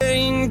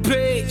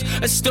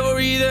a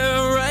story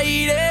they're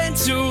writing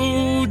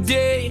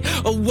today,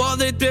 a wall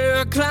that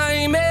they're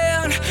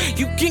climbing.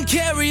 You can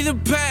carry the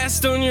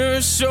past on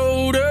your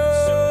shoulders.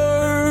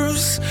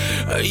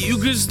 You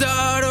can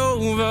start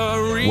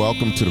over.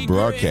 Welcome to the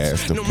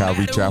broadcast of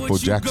Calvary Chapel,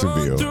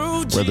 Jacksonville,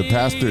 where the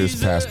pastor is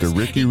Pastor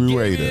Ricky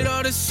Rueda.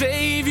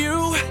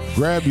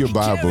 Grab your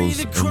Bibles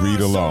and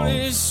read along.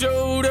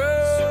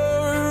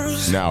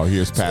 Now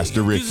here's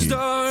Pastor Ricky.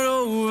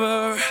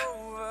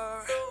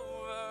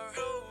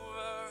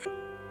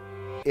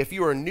 If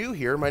you are new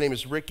here, my name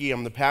is Ricky.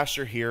 I'm the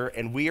pastor here,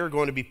 and we are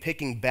going to be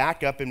picking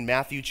back up in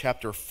Matthew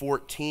chapter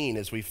 14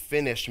 as we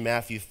finished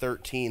Matthew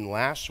 13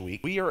 last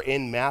week. We are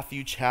in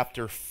Matthew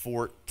chapter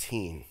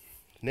 14.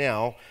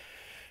 Now,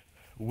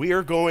 we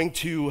are going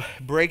to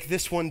break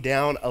this one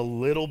down a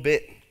little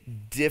bit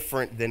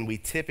different than we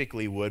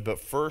typically would, but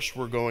first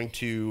we're going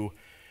to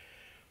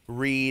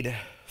read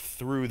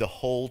through the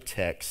whole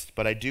text,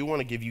 but I do want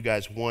to give you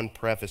guys one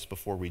preface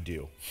before we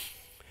do.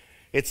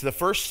 It's the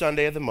first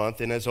Sunday of the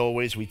month, and as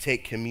always, we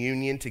take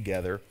communion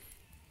together.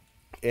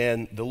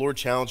 And the Lord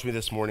challenged me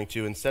this morning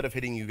to, instead of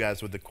hitting you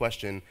guys with the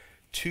question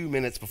 2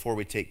 minutes before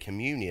we take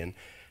communion,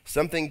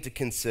 something to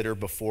consider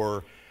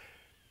before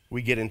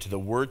we get into the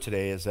word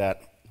today is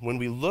that when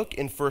we look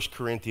in 1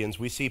 Corinthians,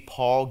 we see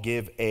Paul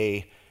give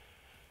a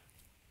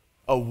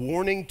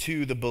warning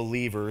to the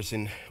believers,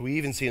 and we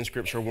even see in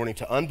Scripture a warning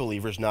to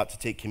unbelievers not to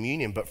take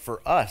communion. But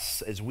for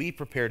us, as we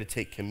prepare to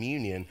take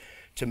communion,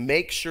 to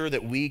make sure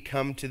that we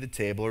come to the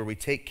table or we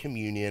take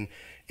communion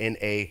in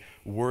a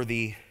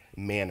worthy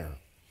manner.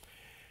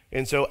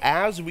 And so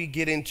as we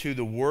get into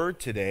the word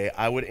today,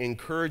 I would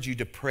encourage you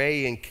to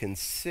pray and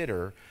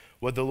consider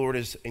what the Lord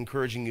is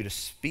encouraging you to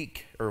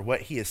speak, or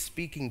what he is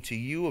speaking to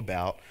you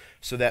about,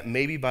 so that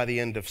maybe by the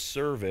end of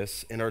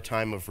service, in our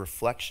time of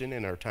reflection,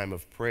 in our time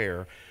of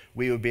prayer,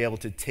 we would be able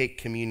to take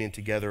communion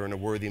together in a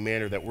worthy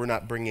manner, that we're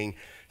not bringing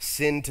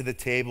sin to the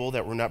table,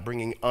 that we're not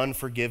bringing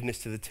unforgiveness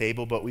to the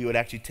table, but we would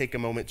actually take a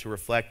moment to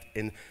reflect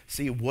and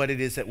see what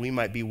it is that we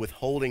might be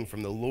withholding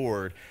from the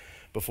Lord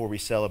before we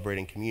celebrate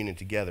in communion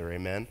together,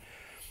 amen?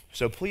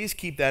 So please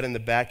keep that in the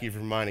back of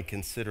your mind and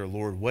consider,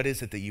 Lord, what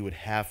is it that you would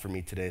have for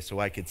me today so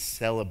I could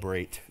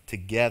celebrate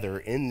together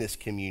in this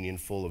communion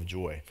full of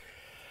joy.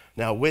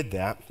 Now with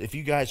that, if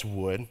you guys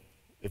would,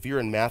 if you're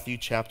in Matthew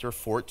chapter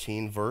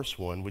 14, verse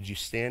 1, would you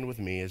stand with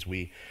me as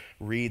we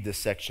read this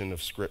section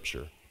of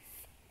Scripture?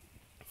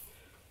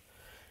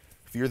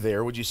 If you're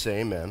there, would you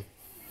say amen? It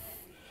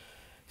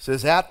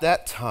says, at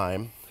that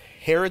time,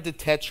 Herod the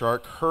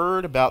Tetrarch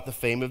heard about the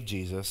fame of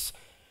Jesus,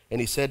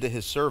 and he said to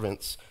his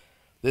servants,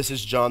 this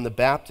is John the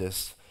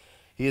Baptist.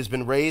 He has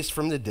been raised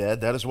from the dead.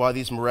 That is why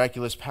these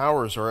miraculous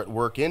powers are at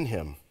work in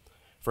him.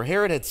 For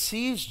Herod had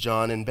seized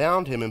John and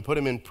bound him and put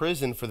him in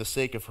prison for the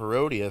sake of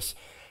Herodias,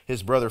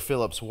 his brother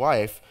Philip's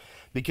wife,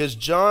 because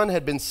John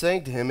had been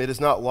saying to him, it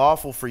is not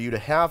lawful for you to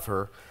have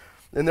her.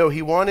 And though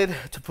he wanted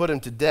to put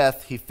him to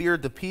death, he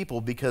feared the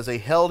people because they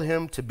held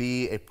him to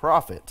be a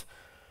prophet.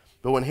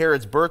 But when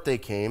Herod's birthday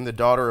came, the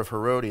daughter of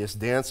Herodias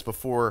danced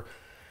before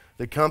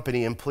the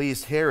company and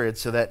pleased Herod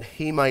so that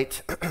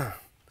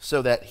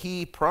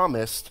he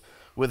promised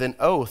with an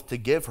oath to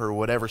give her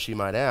whatever she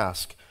might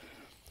ask.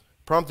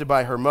 Prompted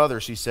by her mother,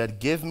 she said,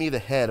 give me the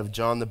head of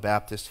John the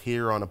Baptist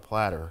here on a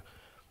platter.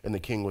 And the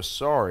king was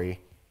sorry,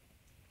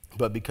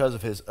 but because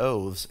of his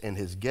oaths and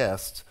his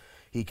guests,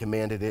 he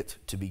commanded it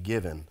to be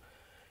given.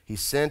 He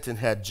sent and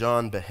had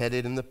John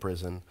beheaded in the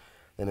prison,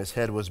 and his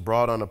head was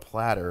brought on a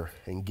platter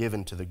and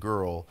given to the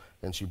girl,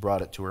 and she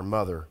brought it to her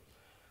mother.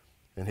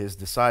 And his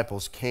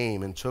disciples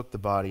came and took the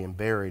body and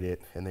buried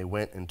it, and they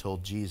went and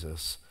told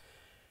Jesus.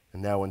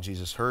 And now when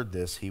Jesus heard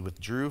this, he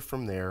withdrew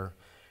from there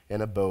in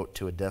a boat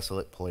to a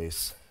desolate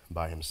place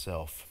by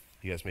himself.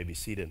 You guys may be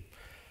seated.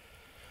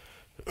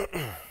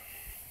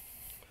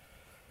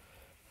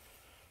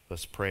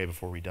 Let's pray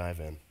before we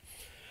dive in.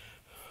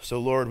 So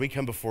Lord, we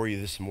come before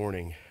you this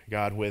morning,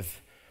 God,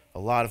 with a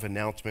lot of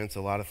announcements,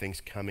 a lot of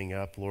things coming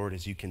up. Lord,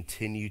 as you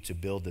continue to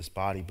build this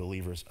body,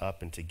 believers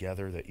up and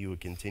together, that you would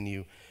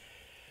continue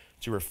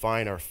to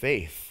refine our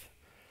faith.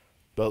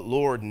 But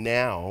Lord,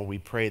 now we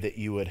pray that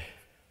you would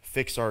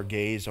fix our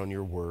gaze on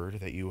your word,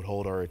 that you would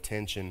hold our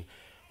attention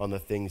on the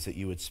things that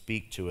you would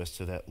speak to us,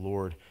 so that,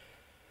 Lord,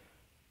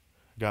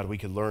 God, we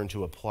could learn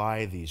to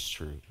apply these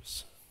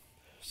truths,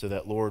 so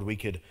that, Lord, we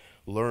could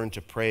learn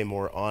to pray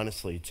more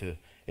honestly, to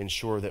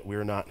ensure that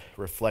we're not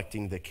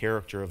reflecting the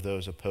character of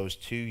those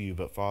opposed to you,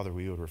 but Father,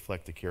 we would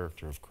reflect the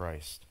character of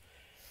Christ.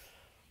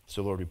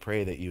 So Lord, we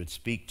pray that you would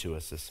speak to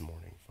us this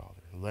morning,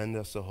 Father. Lend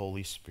us the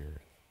Holy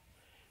Spirit.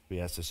 We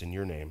ask this in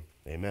your name.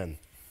 Amen.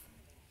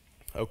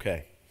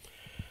 Okay.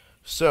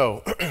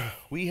 So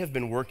we have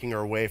been working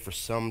our way for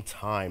some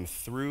time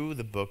through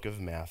the book of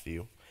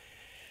Matthew,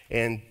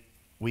 and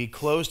we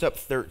closed up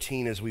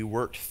 13 as we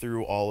worked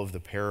through all of the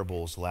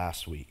parables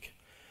last week.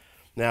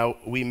 Now,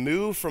 we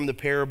move from the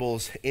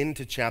parables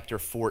into chapter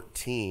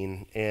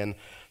 14, and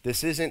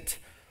this isn't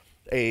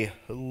a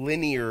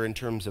linear in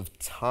terms of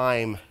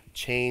time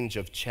change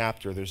of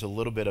chapter. There's a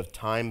little bit of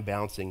time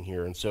bouncing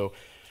here. And so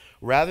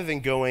rather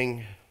than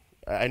going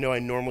I know I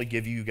normally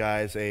give you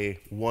guys a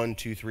 1,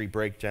 2, 3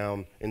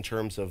 breakdown in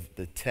terms of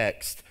the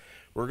text.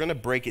 We're going to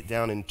break it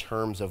down in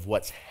terms of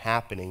what's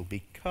happening,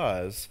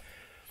 because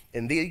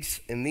in these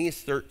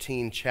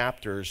 13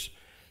 chapters,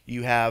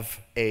 you have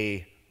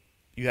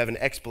an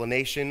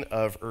explanation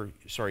of,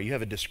 you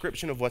have a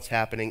description of what's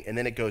happening, and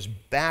then it goes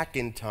back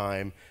in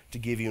time to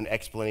give you an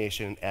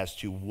explanation as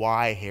to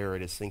why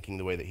Herod is thinking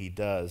the way that he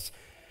does.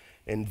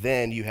 And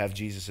then you have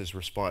Jesus'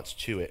 response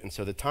to it. And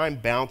so the time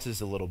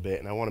bounces a little bit,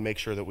 and I want to make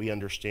sure that we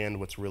understand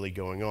what's really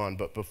going on.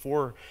 But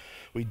before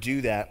we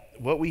do that,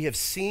 what we have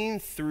seen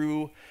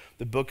through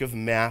the book of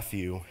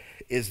Matthew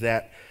is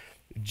that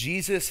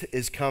Jesus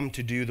is come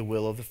to do the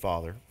will of the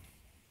Father.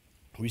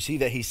 We see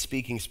that he's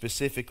speaking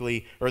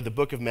specifically, or the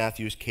book of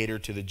Matthew is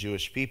catered to the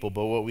Jewish people.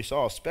 But what we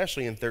saw,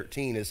 especially in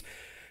 13, is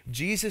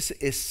Jesus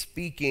is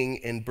speaking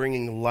and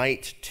bringing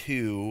light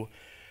to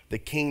the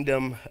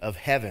kingdom of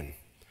heaven.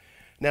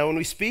 Now, when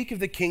we speak of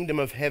the kingdom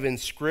of heaven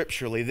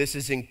scripturally, this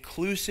is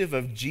inclusive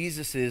of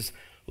Jesus'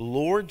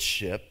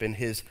 lordship and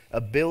his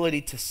ability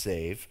to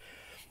save,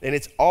 and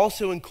it's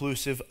also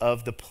inclusive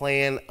of the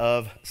plan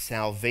of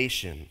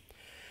salvation.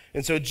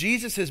 And so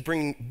Jesus has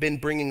been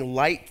bringing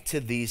light to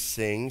these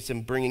things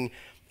and bringing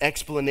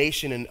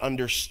explanation and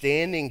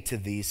understanding to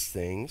these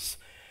things.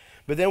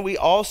 But then we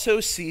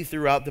also see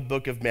throughout the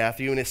book of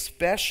Matthew, and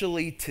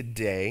especially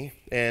today,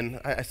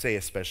 and I say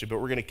especially, but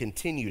we're going to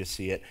continue to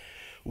see it,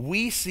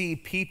 we see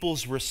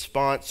people's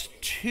response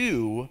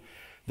to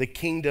the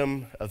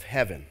kingdom of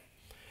heaven.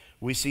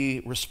 We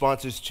see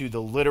responses to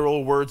the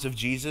literal words of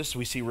Jesus.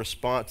 We see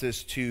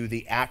responses to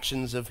the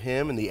actions of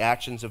him and the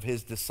actions of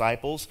his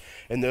disciples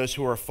and those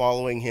who are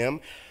following him.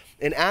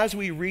 And as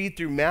we read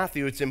through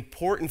Matthew, it's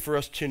important for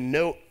us to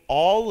note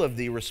all of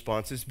the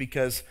responses,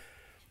 because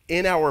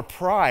in our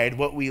pride,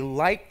 what we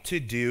like to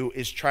do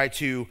is try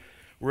to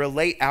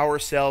relate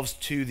ourselves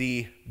to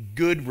the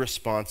good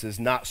responses,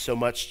 not so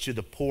much to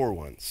the poor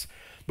ones.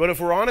 But if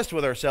we're honest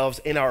with ourselves,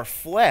 in our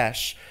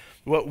flesh,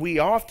 what we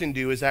often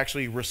do is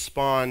actually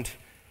respond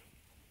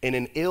in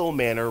an ill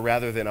manner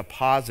rather than a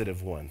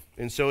positive one.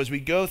 And so as we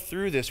go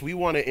through this, we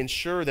want to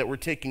ensure that we're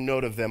taking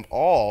note of them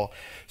all,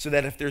 so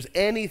that if there's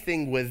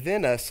anything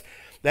within us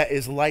that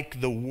is like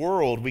the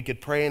world, we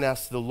could pray and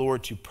ask the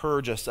Lord to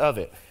purge us of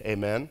it.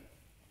 Amen?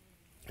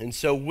 And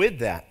so with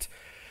that,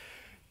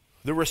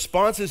 the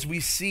responses we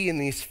see in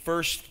these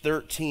first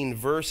 13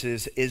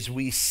 verses is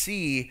we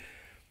see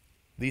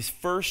these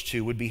first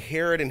two would be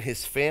Herod and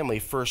his family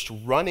first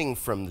running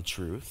from the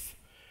truth.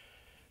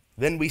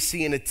 Then we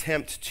see an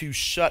attempt to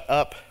shut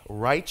up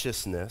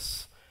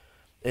righteousness.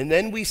 And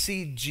then we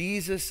see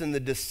Jesus and the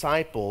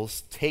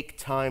disciples take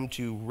time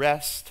to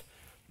rest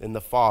in the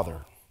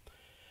Father.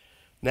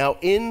 Now,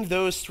 in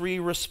those three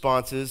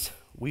responses,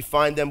 we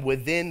find them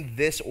within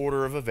this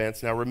order of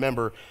events. Now,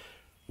 remember,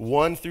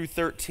 1 through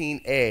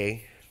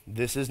 13a,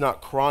 this is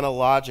not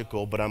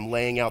chronological, but I'm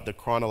laying out the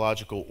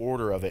chronological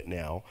order of it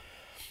now,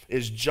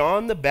 is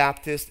John the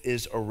Baptist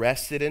is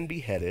arrested and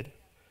beheaded.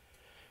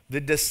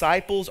 The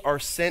disciples are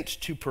sent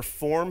to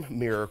perform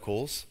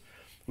miracles.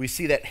 We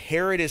see that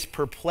Herod is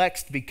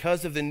perplexed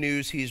because of the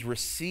news he's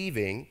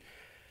receiving,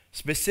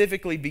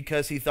 specifically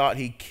because he thought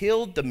he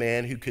killed the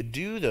man who could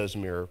do those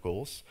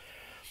miracles.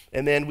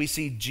 And then we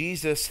see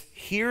Jesus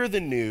hear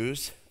the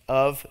news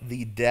of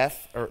the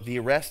death, or the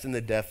arrest and the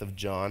death of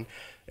John,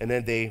 and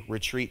then they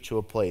retreat to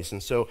a place.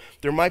 And so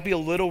there might be a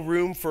little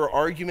room for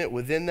argument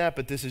within that,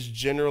 but this is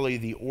generally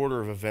the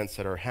order of events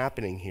that are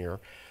happening here.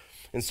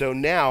 And so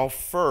now,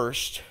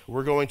 first,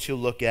 we're going to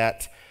look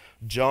at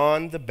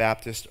John the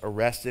Baptist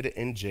arrested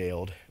and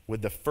jailed,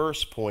 with the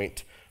first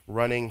point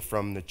running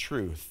from the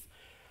truth.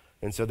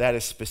 And so that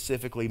is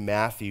specifically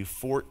Matthew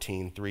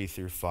 14, 3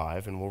 through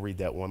 5, and we'll read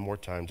that one more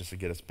time just to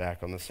get us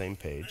back on the same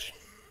page.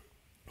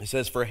 It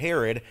says, "For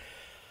Herod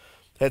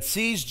had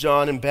seized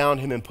John and bound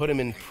him and put him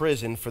in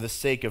prison for the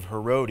sake of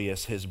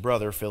Herodias, his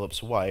brother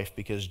Philip's wife,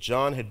 because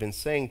John had been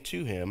saying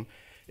to him,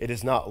 'It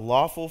is not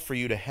lawful for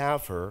you to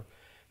have her.'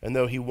 And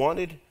though he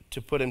wanted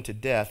to put him to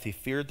death, he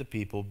feared the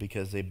people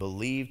because they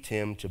believed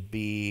him to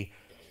be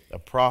a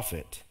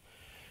prophet."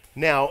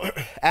 Now,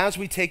 as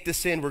we take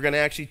this in, we're going to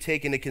actually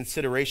take into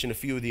consideration a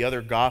few of the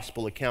other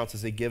gospel accounts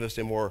as they give us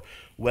a more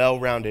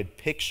well-rounded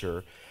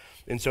picture.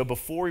 And so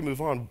before we move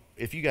on,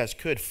 if you guys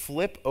could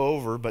flip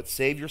over, but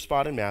save your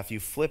spot in Matthew,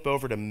 flip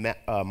over to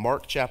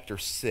Mark chapter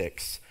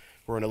 6.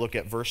 We're going to look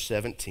at verse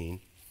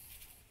 17.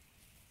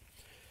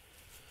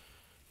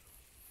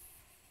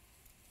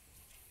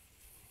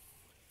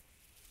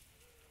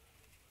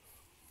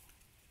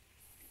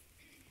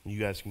 You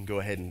guys can go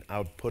ahead and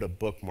I'll put a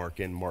bookmark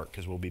in Mark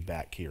because we'll be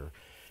back here.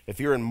 If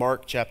you're in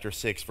Mark chapter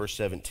 6, verse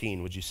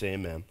 17, would you say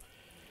amen?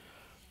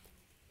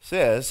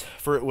 Says,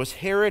 "For it was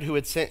Herod who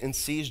had sent and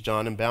seized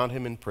John and bound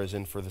him in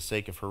prison for the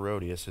sake of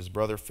Herodias, his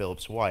brother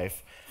Philip's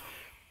wife,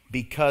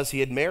 because he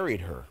had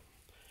married her.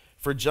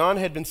 For John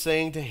had been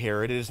saying to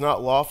Herod, 'It is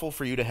not lawful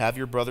for you to have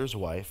your brother's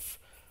wife.'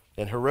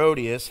 And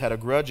Herodias had a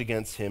grudge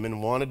against him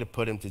and wanted to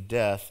put him to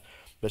death,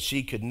 but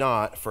she could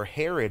not, for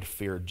Herod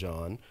feared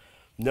John,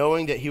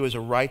 knowing that he was a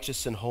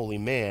righteous and holy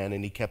man,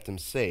 and he kept him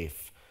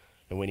safe.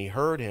 And when he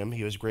heard him,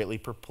 he was greatly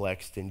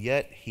perplexed, and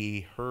yet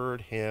he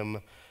heard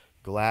him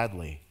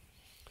gladly.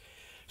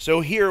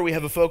 So here we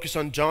have a focus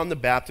on John the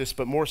Baptist,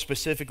 but more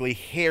specifically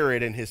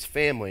Herod and his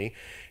family,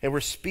 and we're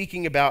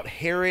speaking about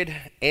Herod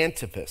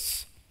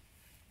Antipas.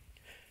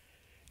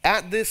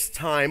 At this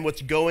time,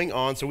 what's going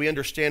on, so we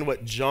understand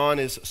what John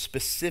is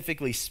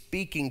specifically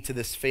speaking to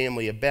this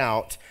family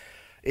about,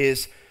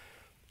 is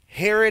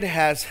Herod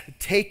has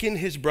taken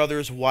his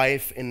brother's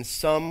wife in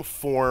some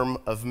form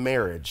of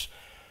marriage.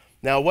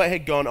 Now, what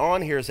had gone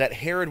on here is that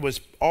Herod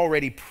was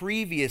already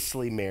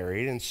previously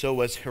married, and so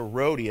was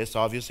Herodias,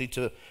 obviously,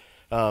 to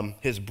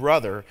his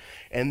brother,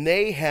 and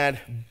they had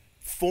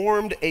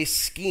formed a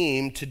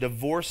scheme to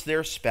divorce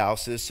their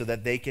spouses so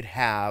that they could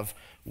have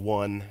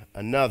one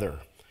another.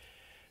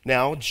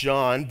 Now,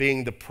 John,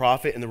 being the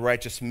prophet and the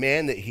righteous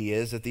man that he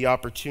is, at the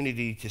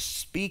opportunity to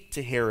speak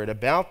to Herod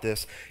about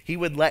this, he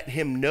would let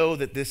him know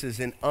that this is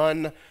an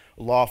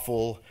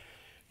unlawful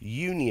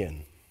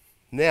union.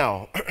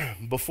 Now,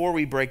 before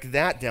we break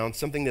that down,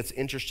 something that's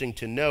interesting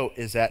to note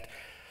is that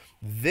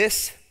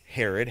this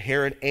Herod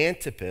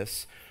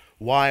Antipas,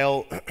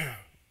 while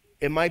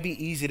it might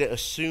be easy to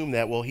assume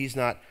that, well, he's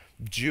not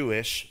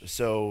Jewish,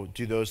 so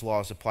do those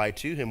laws apply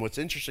to him? What's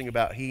interesting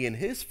about he and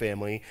his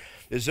family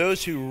is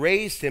those who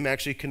raised him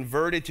actually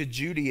converted to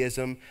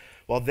Judaism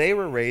while they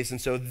were raised.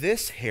 And so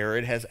this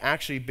Herod has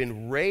actually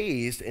been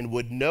raised and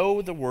would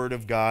know the word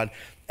of God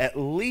at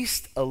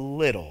least a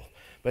little,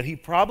 but he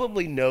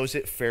probably knows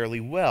it fairly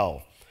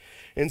well.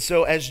 And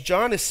so as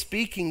John is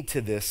speaking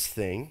to this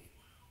thing,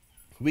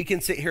 we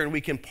can sit here and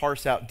we can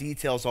parse out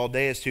details all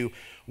day as to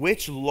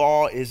which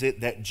law is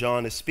it that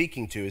John is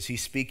speaking to. Is he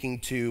speaking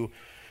to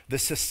the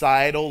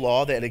societal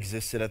law that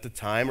existed at the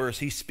time, or is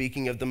he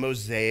speaking of the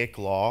Mosaic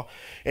law?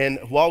 And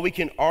while we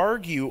can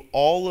argue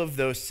all of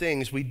those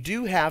things, we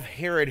do have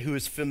Herod who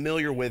is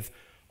familiar with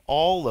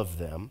all of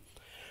them.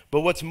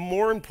 But what's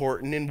more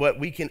important and what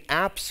we can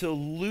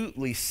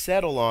absolutely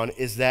settle on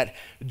is that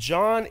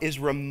John is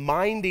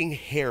reminding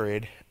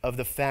Herod of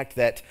the fact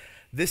that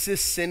this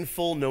is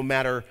sinful no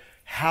matter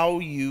how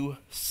you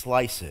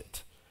slice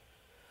it.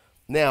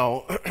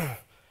 Now,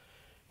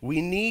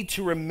 we need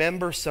to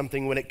remember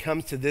something when it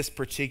comes to this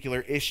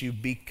particular issue,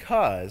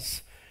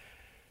 because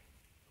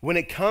when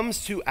it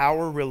comes to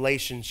our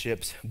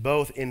relationships,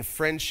 both in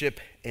friendship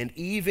and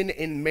even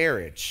in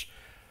marriage,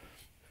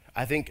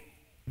 I think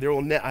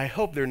I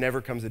hope there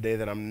never comes a day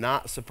that I'm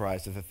not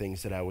surprised at the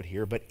things that I would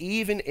hear. But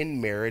even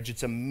in marriage,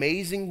 it's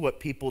amazing what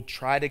people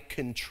try to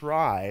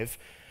contrive,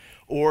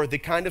 or the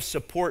kind of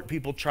support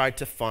people try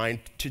to find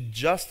to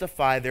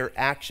justify their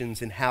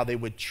actions and how they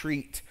would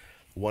treat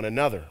one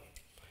another.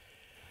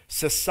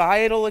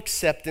 Societal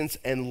acceptance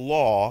and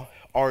law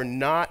are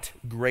not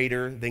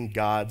greater than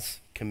God's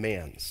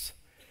commands.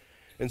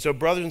 And so,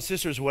 brothers and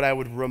sisters, what I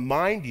would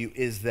remind you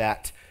is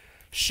that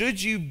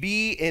should you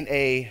be in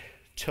a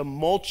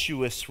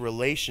tumultuous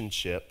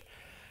relationship,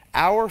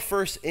 our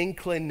first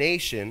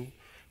inclination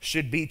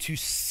should be to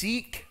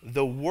seek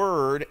the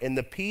word and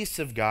the peace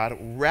of God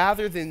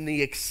rather than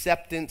the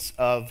acceptance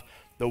of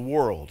the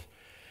world.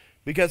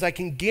 Because I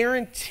can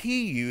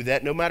guarantee you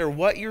that no matter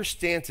what your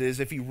stance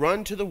is, if you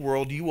run to the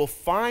world, you will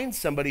find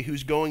somebody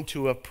who's going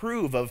to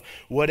approve of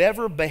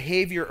whatever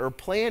behavior or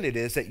plan it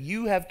is that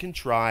you have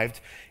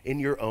contrived in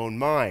your own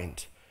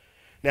mind.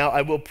 Now,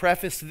 I will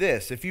preface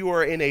this. If you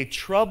are in a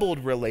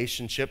troubled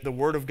relationship, the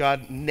Word of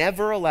God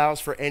never allows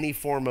for any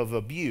form of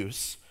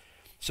abuse.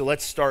 So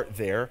let's start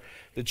there.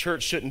 The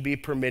church shouldn't be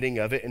permitting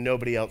of it, and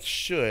nobody else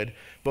should.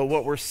 But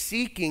what we're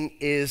seeking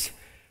is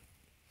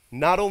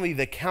not only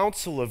the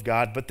counsel of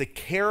God, but the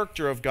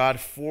character of God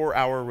for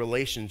our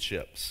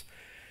relationships.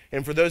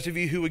 And for those of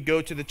you who would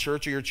go to the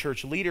church or your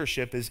church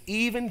leadership, is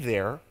even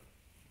there,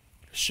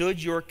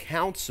 should your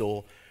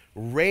counsel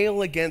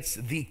rail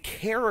against the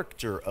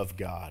character of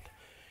God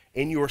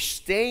and you're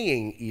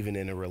staying even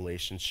in a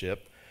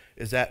relationship,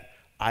 is that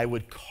I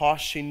would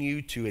caution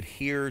you to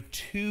adhere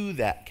to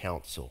that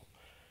counsel.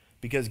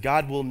 Because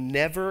God will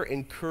never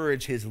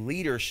encourage his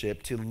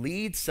leadership to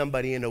lead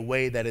somebody in a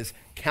way that is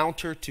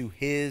counter to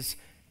his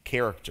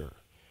character.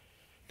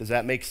 Does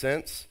that make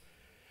sense?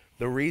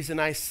 The reason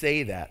I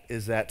say that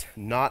is that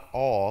not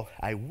all,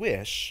 I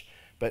wish,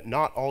 but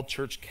not all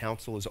church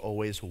counsel is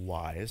always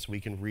wise.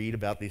 We can read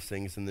about these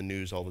things in the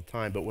news all the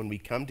time, but when we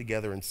come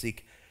together and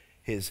seek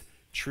his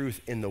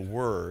truth in the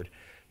word,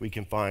 we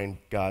can find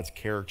God's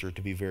character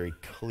to be very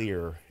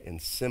clear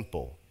and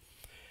simple.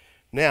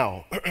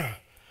 Now,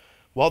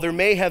 while there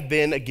may have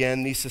been,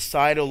 again, these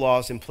societal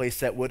laws in place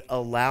that would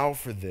allow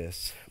for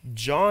this,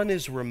 John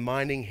is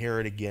reminding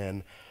Herod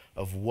again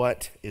of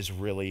what is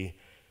really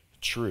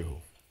true.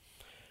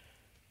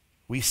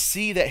 We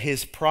see that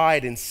his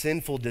pride and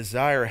sinful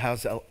desire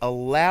has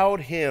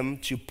allowed him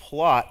to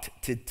plot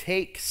to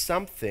take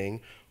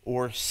something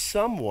or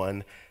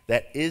someone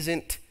that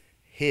isn't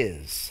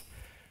his.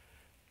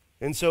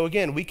 And so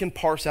again, we can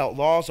parse out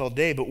laws all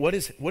day, but what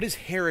is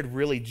Herod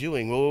really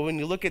doing? Well, when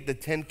you look at the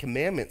 10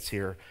 Commandments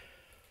here,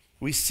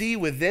 we see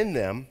within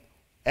them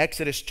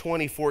Exodus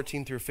 20,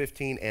 14 through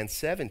 15 and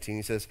 17,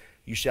 he says,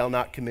 you shall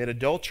not commit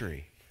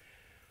adultery.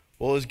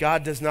 Well, as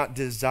God does not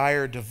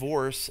desire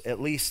divorce,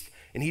 at least,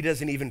 and he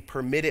doesn't even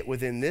permit it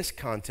within this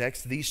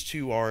context, these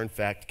two are in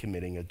fact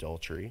committing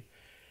adultery.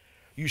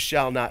 You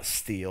shall not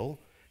steal.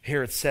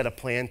 Herod set a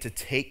plan to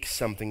take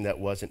something that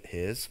wasn't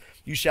his.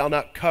 You shall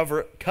not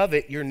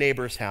covet your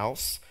neighbor's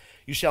house.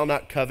 You shall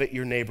not covet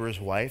your neighbor's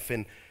wife.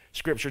 And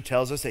Scripture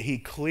tells us that he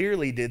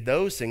clearly did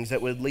those things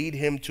that would lead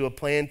him to a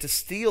plan to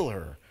steal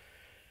her.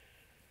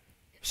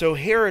 So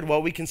Herod,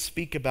 while we can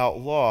speak about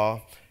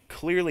law,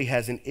 clearly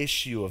has an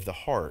issue of the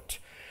heart.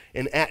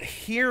 And at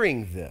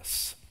hearing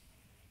this,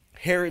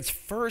 Herod's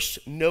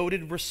first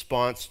noted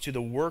response to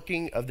the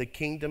working of the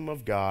kingdom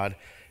of God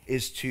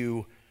is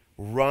to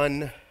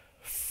run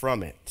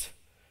from it.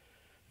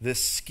 The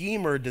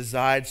schemer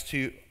decides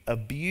to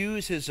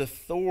abuse his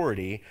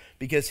authority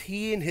because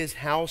he and his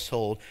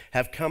household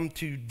have come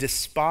to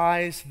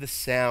despise the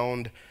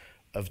sound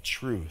of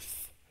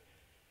truth.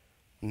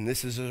 And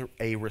this is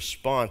a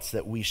response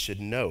that we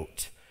should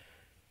note.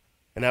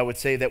 And I would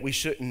say that we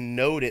shouldn't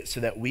note it so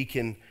that we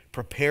can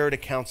prepare to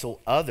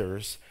counsel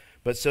others,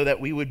 but so that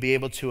we would be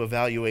able to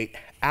evaluate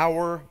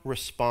our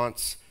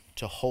response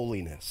to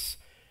holiness.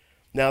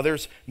 Now,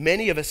 there's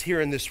many of us here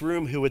in this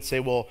room who would say,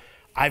 well,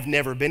 I've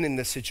never been in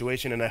this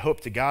situation, and I hope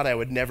to God I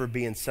would never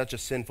be in such a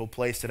sinful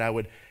place that I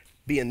would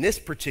be in this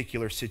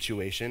particular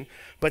situation.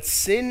 But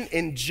sin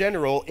in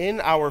general,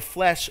 in our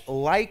flesh,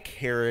 like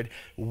Herod,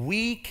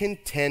 we can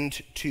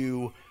tend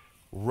to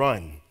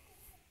run.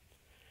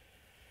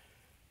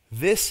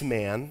 This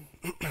man,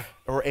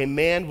 or a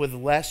man with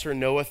less or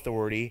no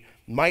authority,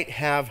 might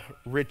have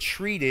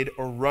retreated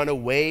or run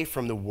away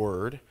from the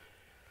word,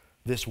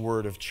 this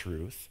word of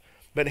truth.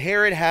 But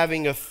Herod,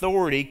 having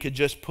authority, could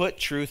just put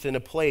truth in a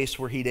place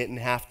where he didn't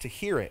have to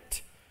hear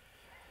it.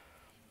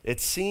 It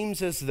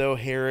seems as though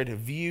Herod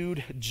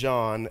viewed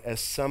John as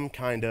some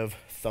kind of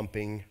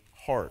thumping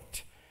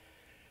heart.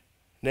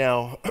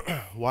 Now,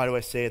 why do I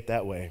say it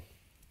that way?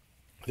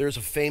 There's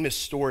a famous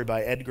story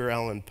by Edgar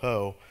Allan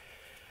Poe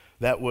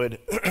that would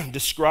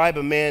describe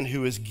a man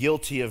who is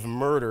guilty of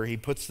murder. He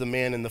puts the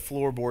man in the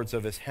floorboards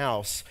of his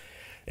house,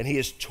 and he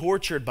is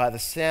tortured by the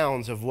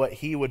sounds of what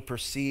he would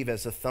perceive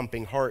as a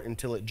thumping heart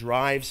until it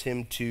drives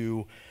him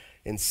to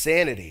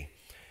insanity.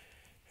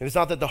 And it's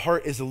not that the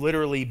heart is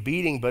literally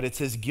beating, but it's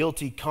his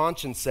guilty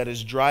conscience that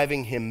is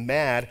driving him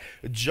mad.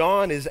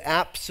 John is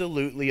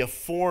absolutely a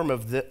form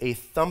of a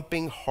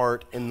thumping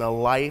heart in the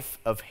life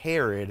of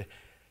Herod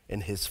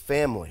and his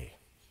family.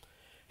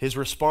 His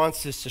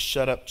response is to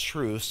shut up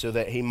truth so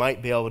that he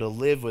might be able to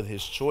live with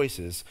his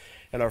choices.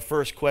 And our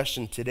first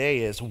question today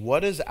is,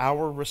 what is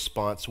our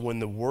response when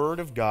the Word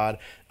of God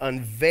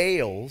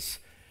unveils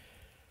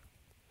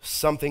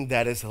something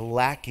that is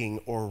lacking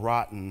or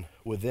rotten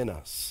within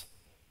us?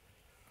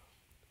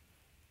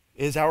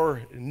 Is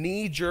our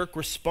knee-jerk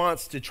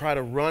response to try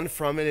to run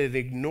from it and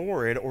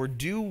ignore it, or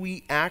do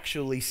we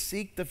actually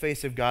seek the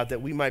face of God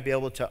that we might be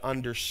able to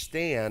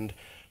understand,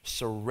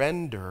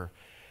 surrender,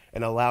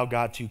 and allow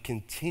God to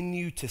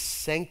continue to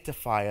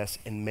sanctify us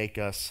and make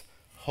us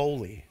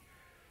holy?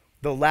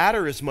 The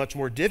latter is much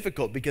more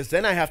difficult because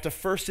then I have to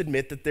first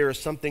admit that there is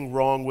something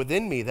wrong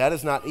within me. That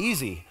is not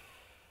easy.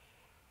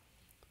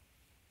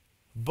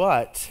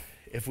 But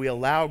if we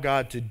allow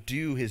God to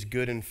do his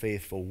good and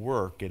faithful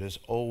work, it is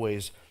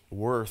always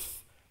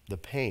worth the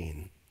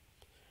pain.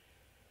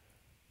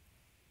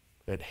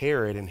 But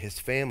Herod and his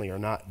family are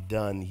not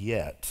done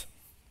yet.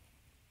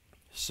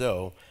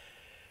 So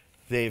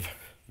they've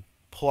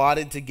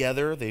plotted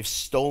together, they've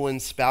stolen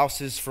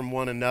spouses from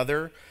one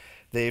another,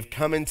 they've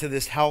come into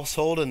this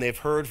household and they've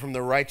heard from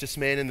the righteous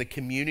man in the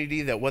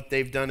community that what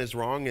they've done is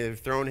wrong and they've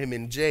thrown him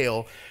in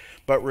jail.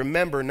 But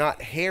remember,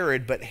 not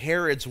Herod, but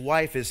Herod's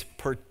wife is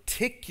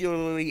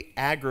particularly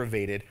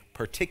aggravated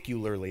with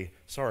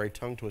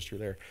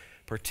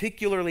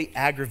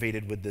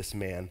this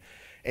man,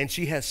 and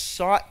she has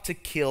sought to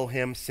kill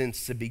him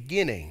since the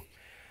beginning.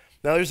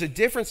 Now, there's a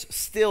difference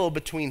still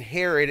between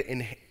Herod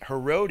and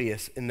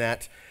Herodias in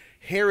that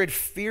Herod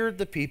feared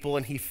the people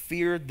and he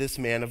feared this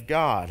man of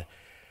God.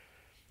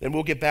 And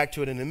we'll get back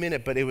to it in a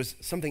minute, but it was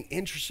something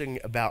interesting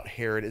about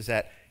Herod is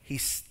that he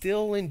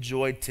still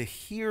enjoyed to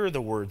hear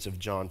the words of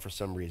John for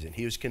some reason.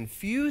 He was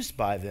confused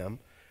by them,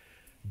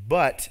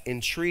 but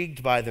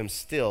intrigued by them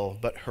still.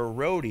 But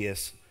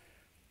Herodias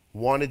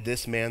wanted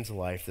this man's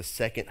life the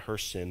second her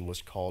sin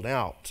was called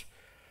out.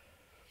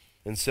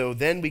 And so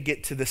then we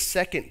get to the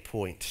second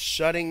point,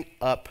 shutting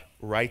up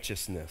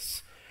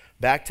righteousness.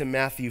 Back to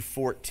Matthew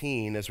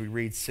 14 as we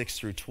read 6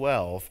 through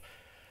 12.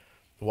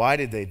 Why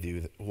did they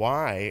do that?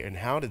 Why and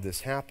how did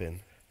this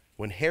happen?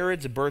 When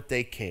Herod's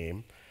birthday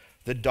came,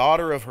 the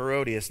daughter of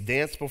Herodias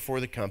danced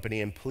before the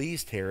company and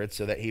pleased Herod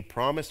so that he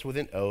promised with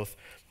an oath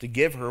to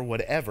give her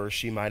whatever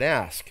she might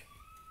ask.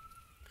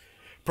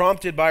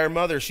 Prompted by her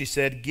mother, she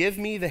said, "Give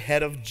me the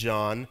head of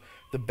John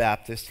the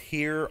Baptist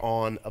here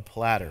on a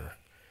platter."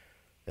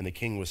 And the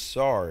king was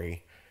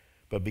sorry,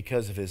 but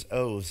because of his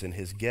oaths and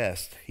his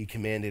guest, he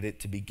commanded it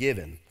to be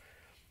given.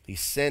 he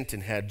sent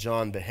and had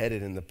John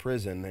beheaded in the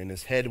prison, and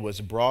his head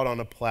was brought on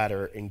a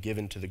platter and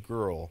given to the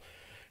girl,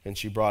 and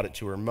she brought it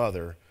to her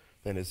mother.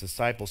 Then his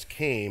disciples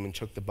came and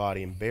took the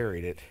body and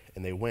buried it,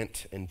 and they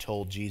went and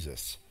told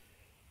Jesus.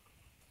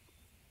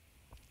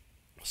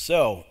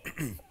 So,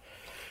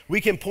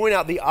 we can point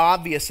out the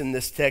obvious in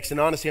this text, and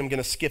honestly, I'm going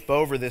to skip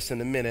over this in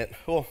a minute.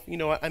 Well, you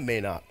know what? I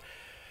may not.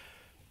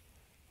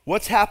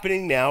 What's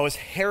happening now is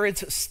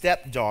Herod's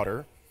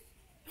stepdaughter.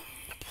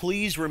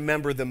 Please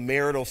remember the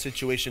marital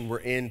situation we're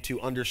in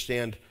to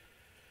understand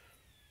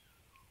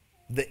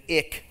the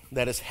ick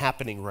that is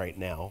happening right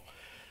now.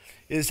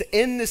 Is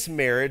in this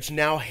marriage,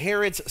 now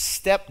Herod's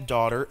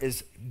stepdaughter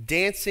is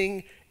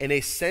dancing in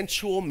a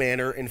sensual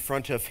manner in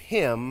front of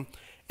him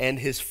and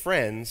his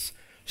friends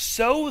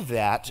so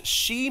that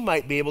she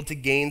might be able to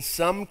gain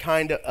some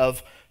kind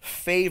of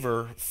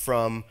favor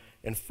from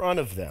in front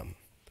of them.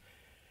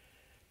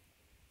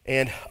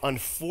 And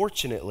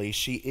unfortunately,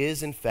 she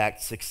is in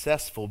fact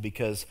successful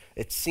because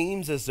it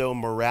seems as though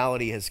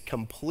morality has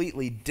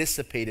completely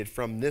dissipated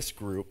from this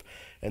group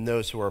and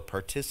those who are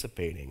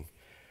participating.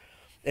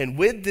 And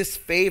with this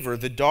favor,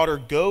 the daughter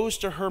goes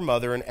to her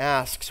mother and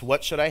asks,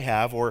 what should I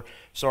have?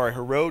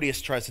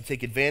 Herodias tries to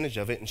take advantage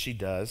of it, and she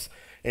does.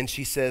 And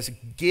she says,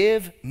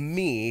 give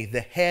me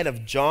the head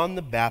of John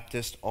the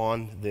Baptist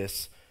on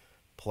this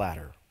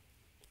platter.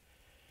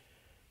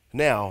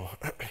 Now,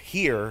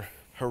 here,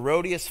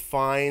 Herodias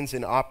finds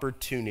an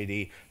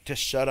opportunity to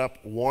shut up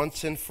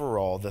once and for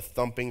all the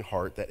thumping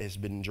heart that has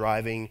been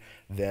driving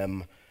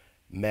them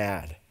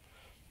mad.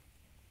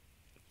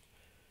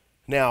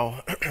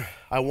 Now,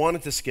 I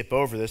wanted to skip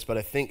over this, but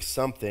I think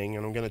something,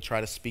 and I'm going to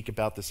try to speak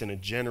about this in a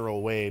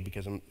general way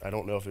because I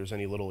don't know if there's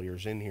any little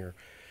ears in here,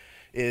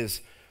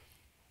 is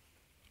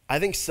I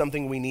think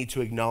something we need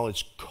to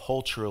acknowledge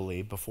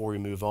culturally before we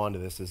move on to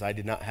this, is I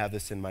did not have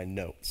this in my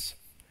notes,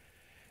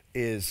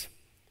 is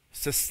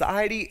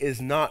society is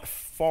not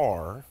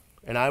far,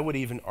 and I would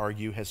even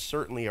argue has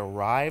certainly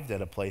arrived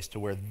at a place to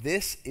where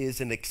this is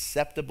an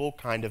acceptable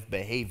kind of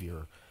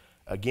behavior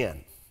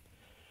again.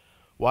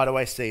 Why do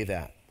I say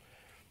that?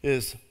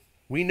 Is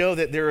we know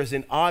that there is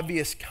an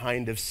obvious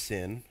kind of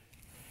sin,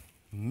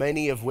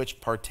 many of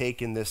which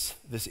partake in this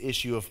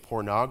issue of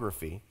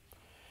pornography.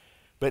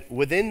 But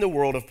within the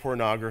world of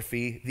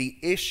pornography, the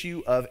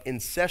issue of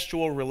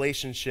incestual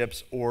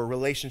relationships or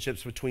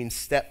relationships between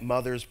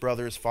stepmothers,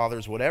 brothers,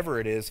 fathers, whatever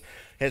it is,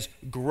 has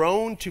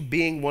grown to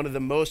being one of the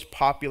most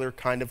popular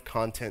kind of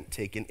content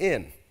taken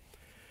in.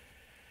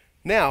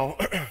 Now,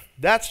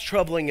 that's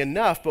troubling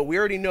enough, but we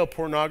already know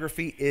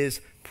pornography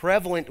is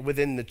prevalent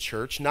within the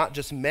church. Not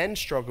just men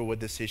struggle with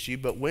this issue,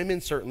 but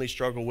women certainly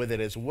struggle with it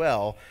as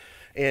well.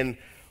 And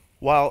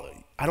while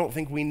I don't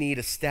think we need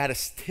a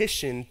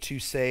statistician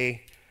to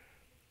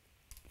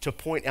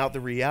point out the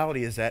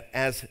reality is that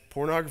as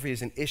pornography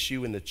is an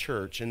issue in the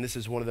church, and this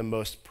is one of the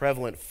most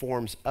prevalent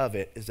forms of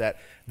it, is that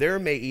there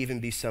may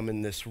even be some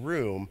in this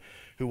room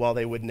who, while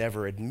they would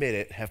never admit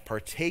it, have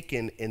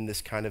partaken in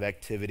this kind of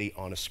activity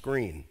on a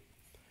screen.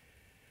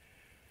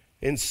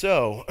 And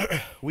so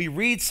we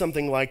read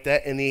something like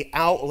that, and the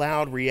out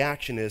loud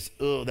reaction is,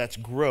 oh, that's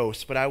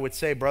gross. But I would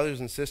say, brothers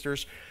and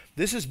sisters,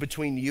 this is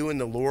between you and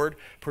the Lord.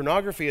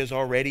 Pornography is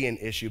already an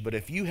issue, but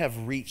if you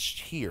have reached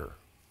here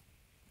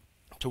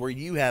to where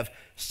you have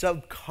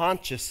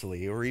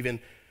subconsciously or even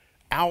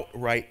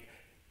outright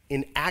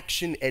in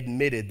action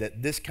admitted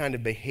that this kind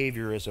of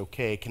behavior is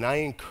okay, can I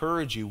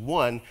encourage you,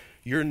 one,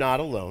 you're not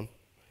alone.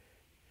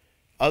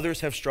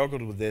 Others have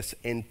struggled with this,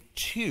 and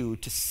two,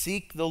 to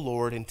seek the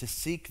Lord and to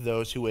seek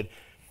those who would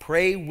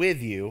pray with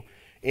you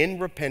in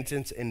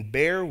repentance and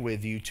bear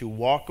with you to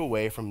walk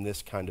away from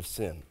this kind of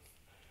sin.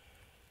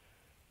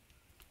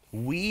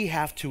 We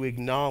have to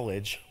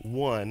acknowledge,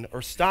 one,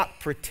 or stop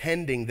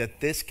pretending that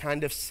this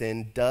kind of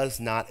sin does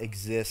not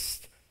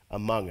exist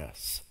among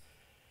us.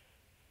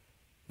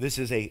 This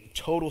is a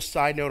total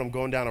side note. I'm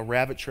going down a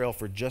rabbit trail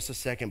for just a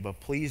second, but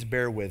please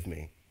bear with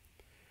me.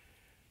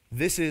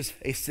 This is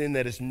a sin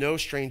that is no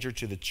stranger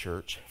to the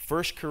church.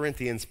 1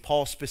 Corinthians,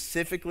 Paul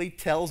specifically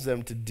tells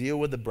them to deal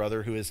with the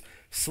brother who is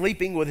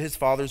sleeping with his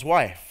father's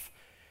wife,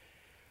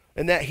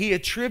 and that he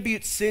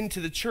attributes sin to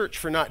the church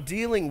for not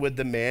dealing with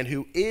the man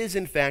who is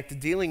in fact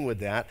dealing with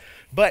that.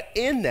 But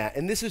in that,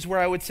 and this is where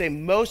I would say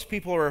most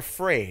people are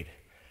afraid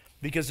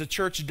because the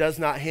church does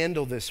not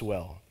handle this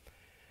well,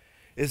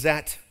 is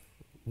that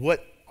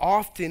what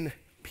often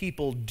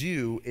people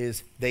do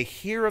is they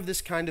hear of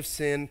this kind of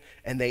sin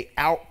and they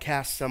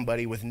outcast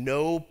somebody with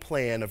no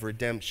plan of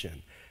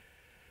redemption.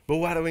 But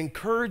what I would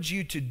encourage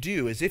you to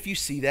do is, if you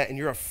see that and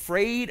you're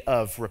afraid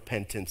of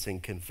repentance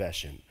and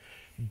confession,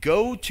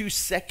 go to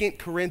 2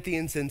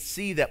 Corinthians and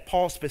see that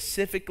Paul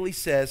specifically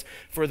says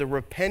for the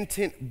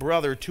repentant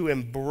brother to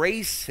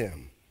embrace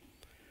him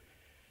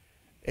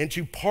and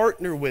to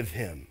partner with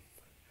him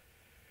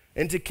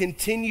and to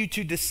continue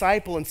to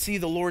disciple and see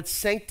the Lord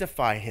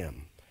sanctify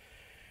him.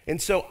 And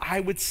so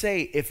I would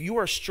say, if you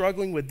are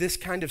struggling with this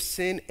kind of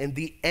sin and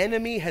the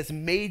enemy has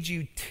made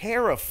you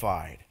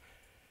terrified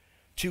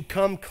to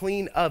come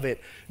clean of it,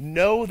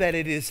 know that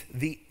it is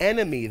the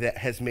enemy that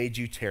has made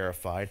you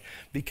terrified,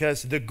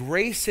 because the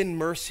grace and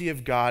mercy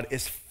of God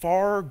is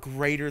far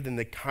greater than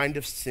the kind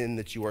of sin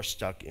that you are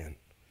stuck in.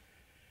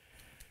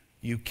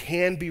 You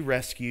can be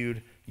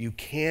rescued, you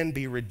can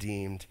be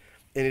redeemed,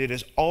 and it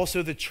is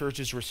also the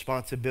church's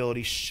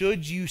responsibility,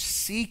 should you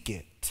seek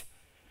it,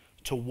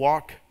 to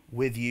walk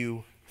with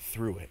you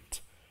through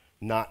it,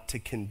 not to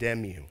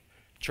condemn you.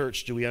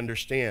 Church, do we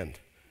understand?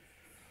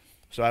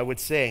 So I would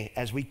say,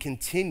 as we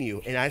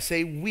continue, and I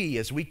say we,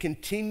 as we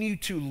continue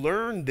to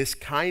learn this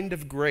kind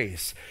of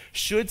grace,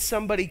 should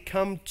somebody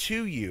come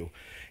to you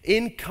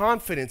in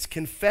confidence,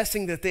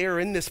 confessing that they are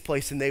in this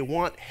place and they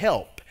want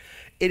help,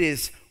 it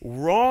is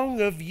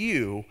wrong of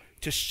you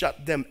to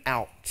shut them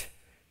out.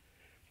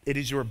 It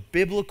is your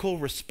biblical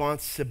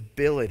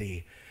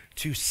responsibility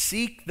to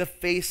seek the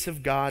face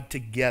of God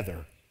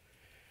together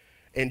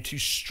and to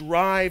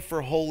strive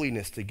for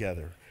holiness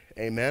together.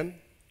 Amen?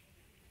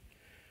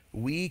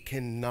 We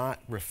cannot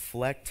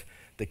reflect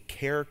the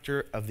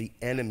character of the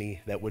enemy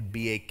that would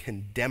be a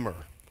condemner,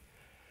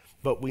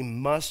 but we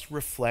must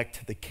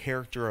reflect the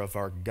character of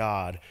our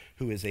God,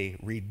 who is a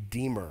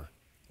redeemer.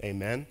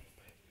 Amen?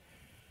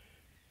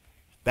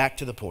 Back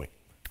to the point.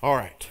 All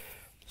right.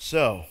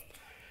 So,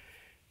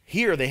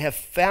 here they have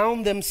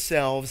found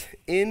themselves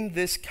in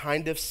this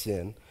kind of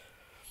sin,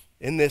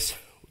 in this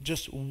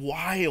just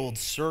wild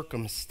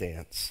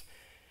circumstance.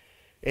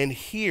 And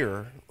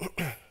here,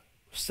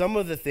 some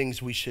of the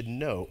things we should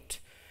note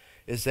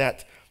is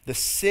that the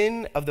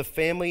sin of the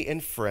family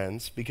and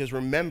friends, because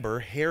remember,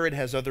 Herod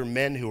has other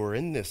men who are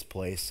in this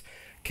place,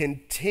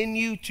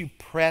 continue to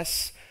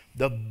press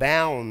the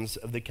bounds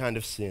of the kind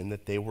of sin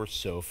that they were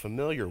so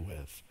familiar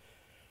with.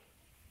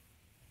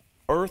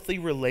 Earthly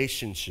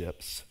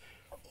relationships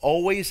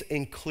always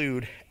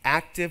include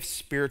active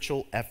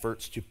spiritual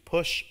efforts to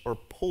push or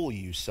pull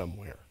you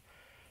somewhere.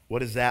 What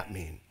does that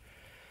mean?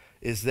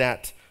 Is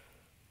that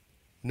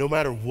no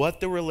matter what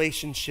the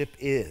relationship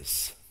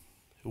is,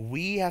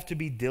 we have to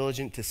be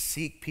diligent to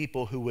seek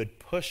people who would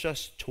push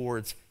us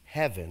towards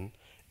heaven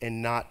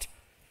and not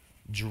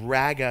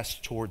drag us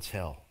towards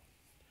hell.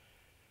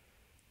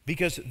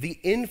 Because the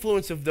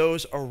influence of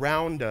those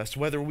around us,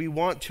 whether we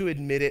want to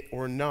admit it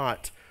or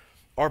not,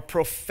 are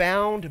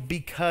profound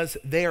because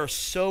they are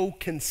so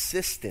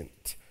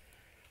consistent.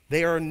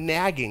 They are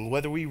nagging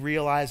whether we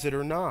realize it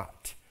or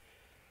not.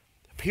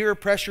 Peer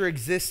pressure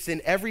exists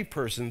in every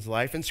person's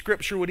life, and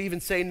Scripture would even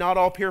say not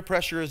all peer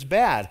pressure is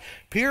bad.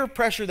 Peer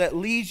pressure that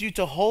leads you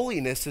to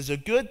holiness is a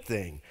good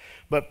thing,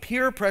 but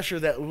peer pressure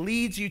that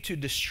leads you to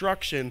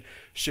destruction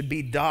should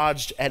be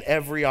dodged at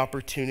every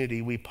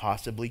opportunity we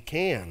possibly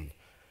can.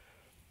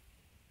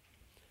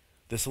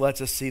 This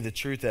lets us see the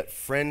truth that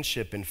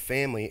friendship and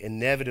family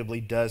inevitably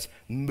does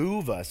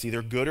move us,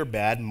 either good or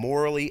bad,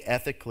 morally,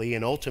 ethically,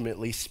 and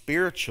ultimately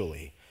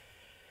spiritually.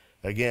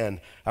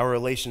 Again, our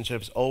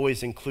relationships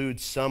always include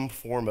some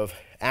form of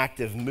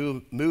active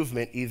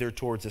movement, either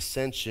towards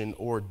ascension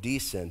or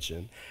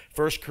descension.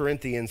 1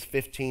 Corinthians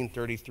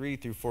 15:33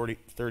 through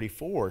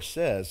 34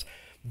 says,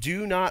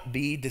 "Do not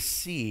be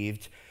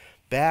deceived.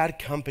 Bad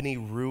company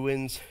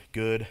ruins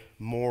good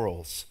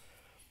morals.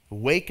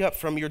 Wake up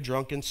from your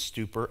drunken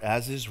stupor,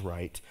 as is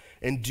right,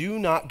 and do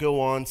not go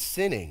on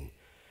sinning,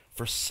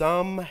 for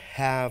some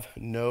have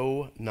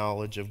no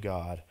knowledge of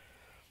God."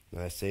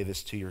 And I say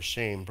this to your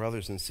shame,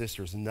 brothers and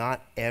sisters,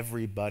 not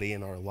everybody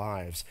in our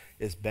lives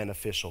is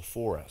beneficial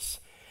for us.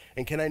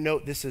 And can I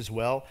note this as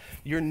well?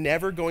 You're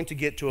never going to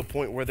get to a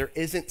point where there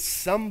isn't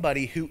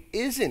somebody who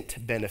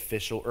isn't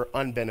beneficial or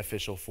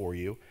unbeneficial for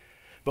you.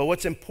 But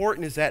what's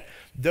important is that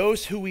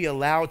those who we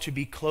allow to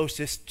be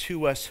closest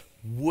to us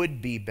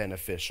would be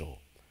beneficial.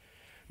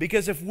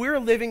 Because if we're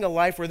living a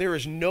life where there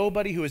is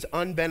nobody who is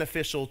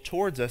unbeneficial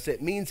towards us, it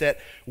means that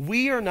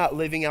we are not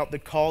living out the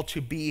call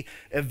to be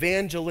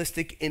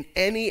evangelistic in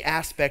any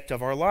aspect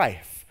of our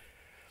life.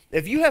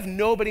 If you have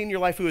nobody in your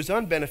life who is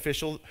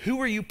unbeneficial, who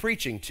are you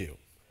preaching to?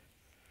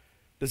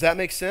 Does that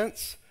make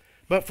sense?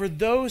 But for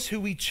those who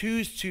we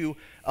choose to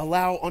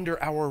allow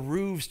under our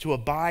roofs to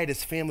abide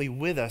as family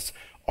with us,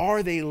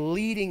 are they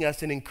leading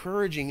us and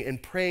encouraging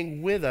and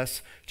praying with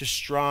us to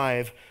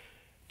strive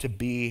to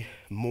be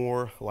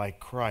more like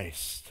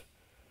Christ?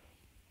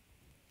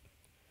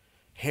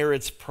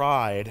 Herod's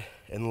pride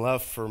and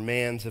love for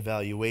man's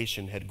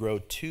evaluation had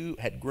grown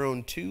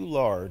too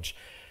large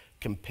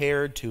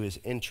compared to his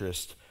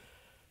interest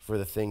for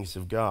the things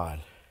of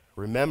God.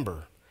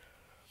 Remember,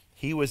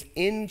 he was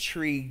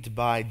intrigued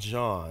by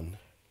John,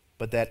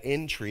 but that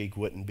intrigue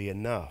wouldn't be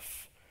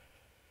enough.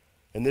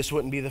 And this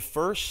wouldn't be the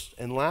first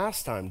and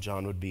last time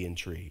John would be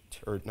intrigued,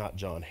 or not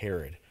John,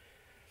 Herod.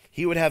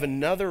 He would have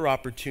another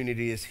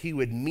opportunity as he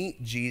would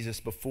meet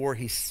Jesus before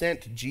he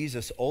sent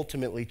Jesus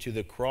ultimately to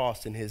the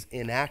cross in his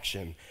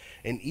inaction.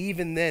 And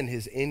even then,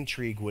 his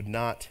intrigue would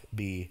not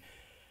be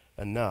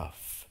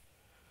enough.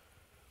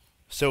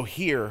 So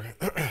here,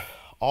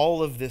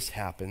 all of this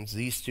happens.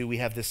 These two, we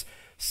have this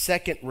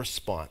second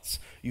response.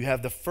 You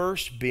have the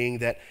first being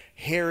that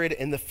Herod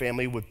and the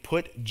family would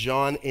put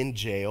John in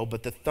jail,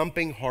 but the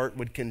thumping heart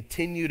would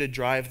continue to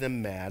drive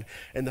them mad.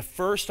 And the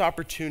first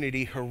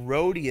opportunity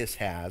Herodias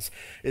has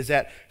is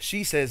that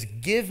she says,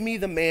 "Give me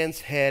the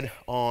man's head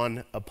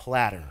on a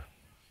platter."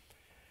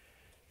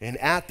 And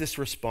at this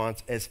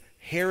response, as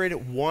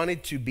Herod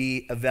wanted to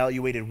be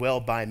evaluated well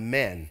by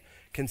men,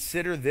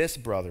 consider this,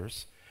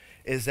 brothers,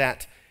 is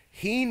that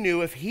he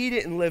knew if he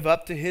didn't live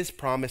up to his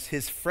promise,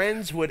 his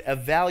friends would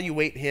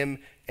evaluate him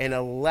in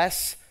a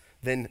less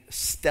than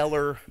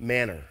stellar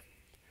manner.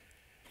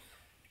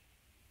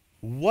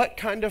 What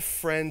kind of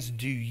friends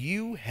do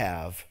you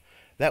have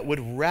that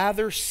would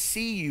rather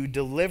see you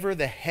deliver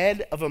the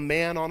head of a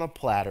man on a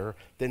platter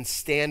than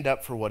stand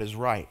up for what is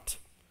right?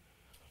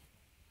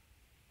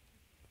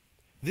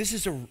 This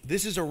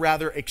is a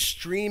rather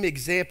extreme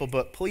example,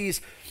 but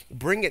please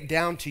bring it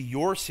down to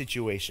your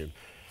situation.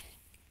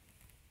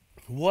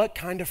 What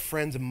kind of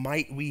friends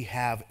might we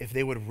have if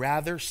they would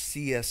rather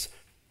see us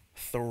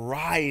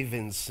thrive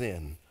in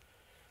sin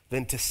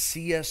than to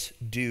see us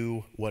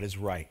do what is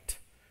right?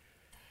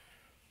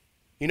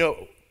 You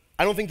know,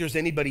 I don't think there's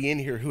anybody in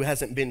here who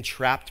hasn't been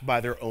trapped by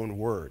their own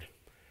word.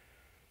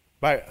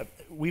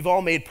 We've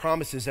all made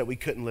promises that we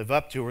couldn't live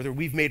up to, or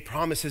we've made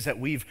promises that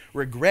we've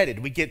regretted.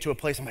 We get to a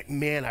place, I'm like,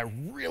 man, I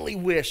really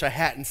wish I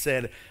hadn't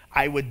said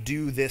I would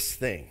do this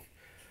thing.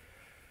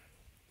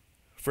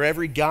 For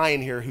every guy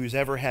in here who's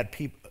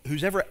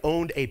ever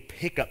owned a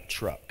pickup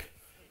truck,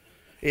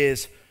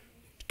 is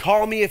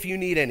call me if you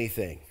need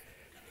anything.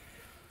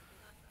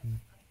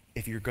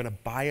 If you're going to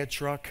buy a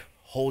truck,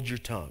 hold your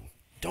tongue.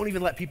 Don't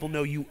even let people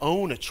know you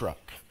own a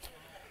truck.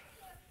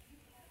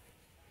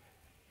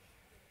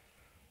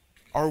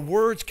 Our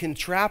words can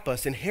trap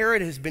us, and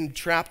Herod has been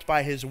trapped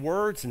by his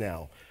words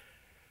now.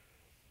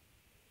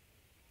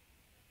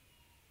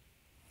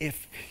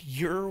 If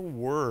your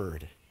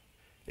word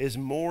is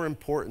more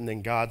important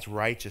than God's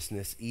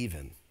righteousness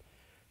even,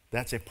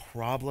 that's a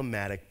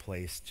problematic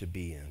place to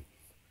be in.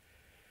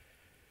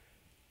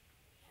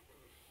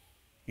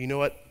 You know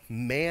what?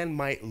 Man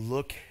might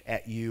look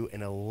at you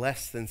in a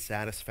less than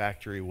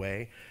satisfactory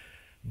way,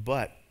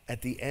 but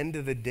at the end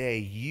of the day,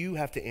 you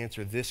have to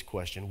answer this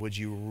question. Would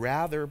you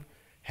rather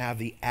have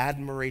the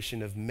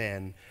admiration of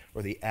men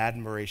or the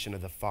admiration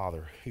of the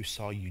Father who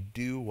saw you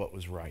do what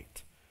was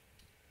right?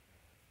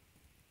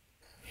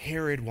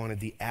 Herod wanted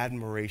the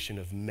admiration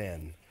of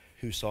men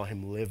who saw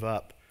him live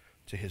up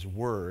to his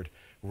word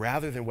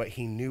rather than what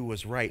he knew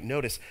was right.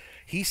 Notice,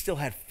 he still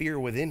had fear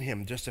within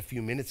him just a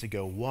few minutes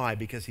ago. Why?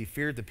 Because he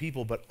feared the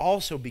people, but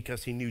also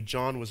because he knew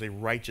John was a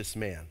righteous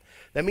man.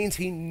 That means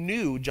he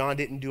knew John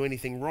didn't do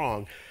anything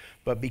wrong,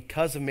 but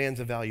because of man's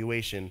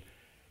evaluation,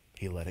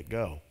 he let it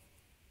go.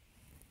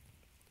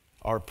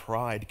 Our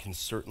pride can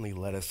certainly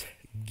let us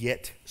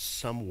get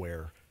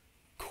somewhere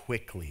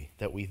quickly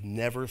that we've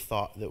never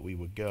thought that we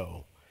would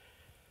go.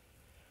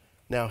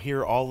 Now,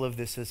 here, all of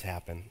this has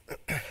happened,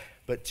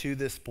 but to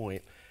this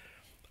point,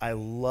 I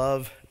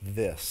love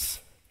this.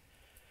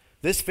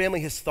 This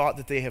family has thought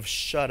that they have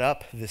shut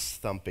up this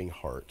thumping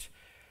heart.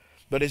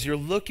 But as you're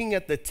looking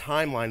at the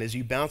timeline, as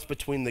you bounce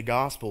between the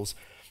Gospels,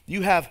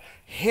 you have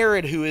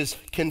Herod who is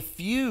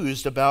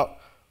confused about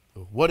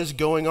what is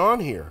going on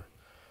here.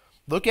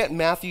 Look at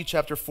Matthew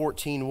chapter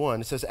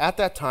 14:1. It says, "At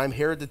that time,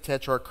 Herod the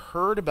Tetrarch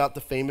heard about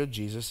the fame of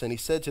Jesus, and he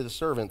said to the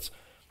servants,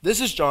 'This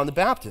is John the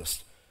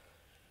Baptist.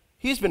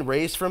 He's been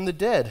raised from the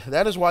dead.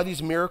 That is why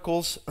these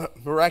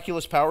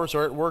miraculous powers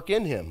are at work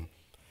in him.'"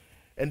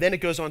 And then it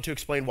goes on to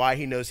explain why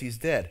he knows he's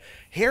dead.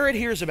 Herod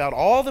hears about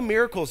all the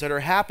miracles that are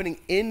happening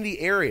in the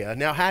area.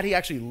 Now, had he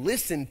actually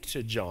listened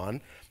to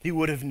John, he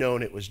would have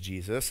known it was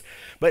Jesus.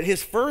 But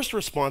his first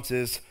response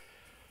is,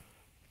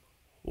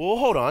 well,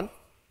 hold on.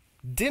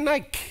 Didn't I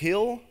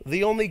kill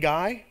the only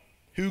guy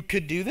who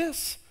could do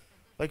this?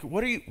 Like,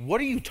 what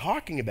are you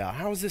talking about?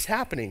 How is this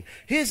happening?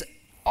 His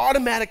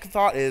automatic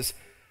thought is,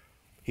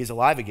 he's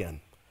alive again.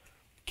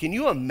 Can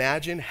you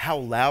imagine how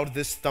loud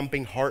this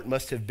thumping heart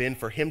must have been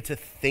for him to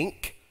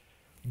think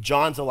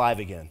John's alive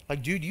again?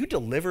 Like, dude, you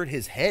delivered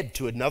his head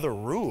to another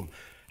room.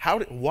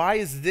 Why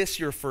is this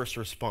your first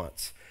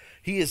response?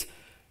 He is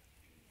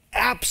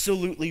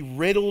absolutely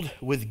riddled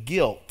with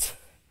guilt.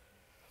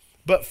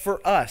 But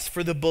for us,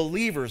 for the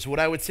believers, what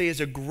I would say is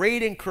a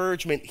great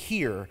encouragement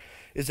here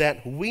is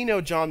that we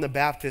know John the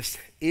Baptist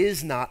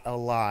is not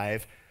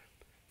alive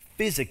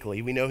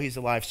physically. We know he's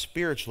alive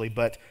spiritually,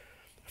 but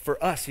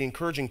for us, the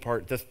encouraging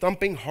part, the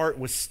thumping heart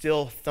was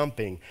still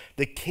thumping.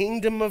 The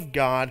kingdom of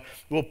God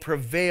will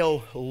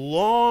prevail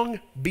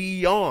long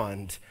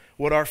beyond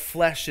what our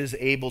flesh is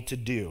able to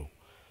do.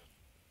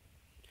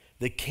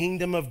 The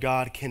kingdom of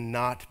God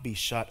cannot be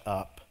shut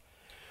up.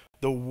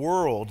 The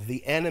world,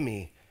 the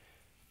enemy,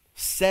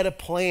 set a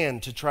plan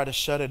to try to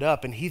shut it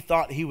up, and he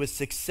thought he was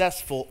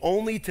successful,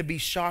 only to be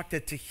shocked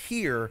to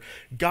hear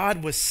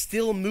God was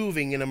still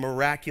moving in a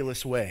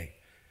miraculous way.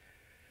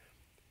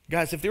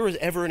 Guys, if there was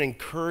ever an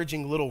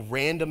encouraging little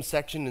random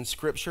section in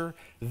Scripture,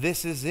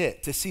 this is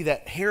it. To see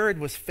that Herod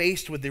was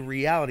faced with the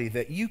reality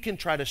that you can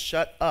try to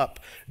shut up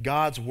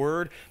God's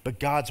word, but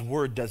God's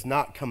word does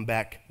not come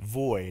back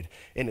void,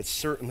 and it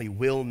certainly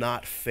will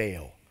not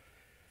fail.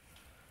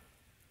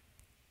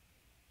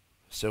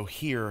 So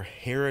here,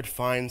 Herod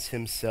finds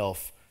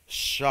himself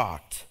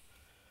shocked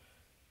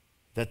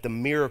that the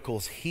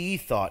miracles he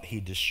thought he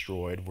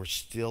destroyed were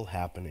still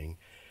happening,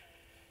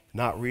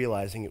 not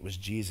realizing it was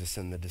Jesus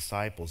and the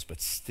disciples, but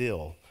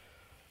still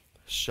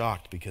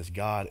shocked because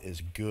God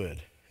is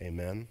good.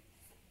 Amen?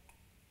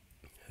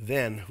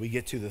 Then we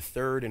get to the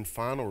third and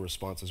final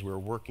response as we're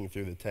working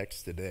through the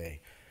text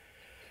today.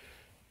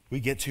 We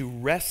get to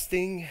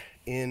resting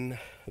in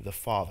the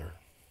Father.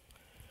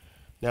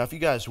 Now, if you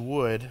guys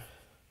would,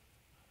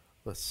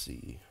 let's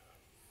see.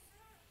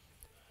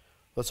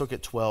 Let's look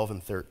at 12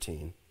 and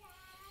 13.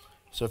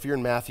 So if you're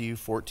in Matthew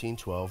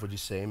 14:12, would you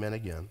say amen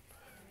again?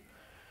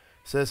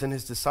 It says, and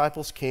his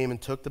disciples came and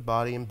took the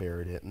body and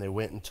buried it, and they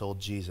went and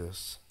told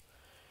Jesus.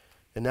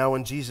 And now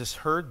when Jesus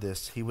heard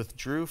this, he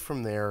withdrew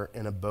from there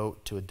in a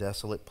boat to a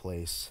desolate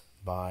place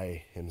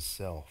by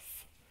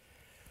himself.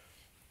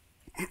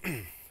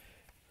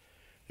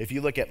 If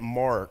you look at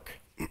Mark,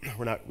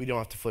 we don't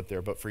have to flip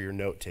there, but for your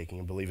note taking,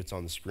 I believe it's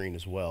on the screen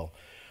as well.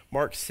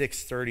 Mark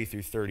 6:30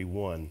 through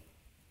 31.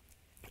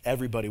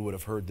 Everybody would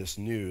have heard this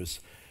news.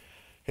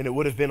 And it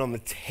would have been on the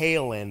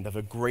tail end of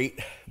a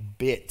great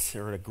bit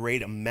or a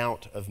great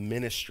amount of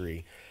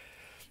ministry.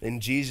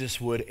 And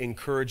Jesus would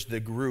encourage the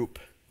group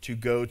to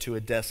go to a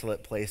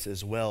desolate place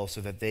as well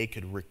so that they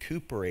could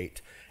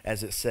recuperate,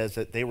 as it says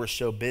that they were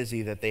so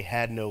busy that they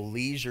had no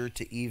leisure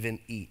to even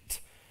eat.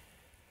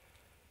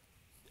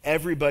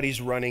 Everybody's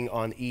running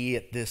on E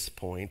at this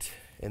point,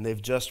 and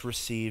they've just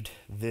received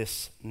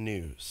this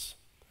news.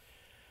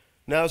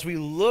 Now, as we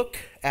look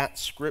at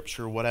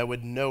Scripture, what I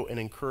would note and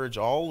encourage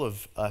all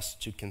of us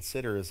to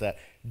consider is that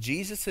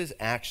Jesus'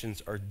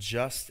 actions are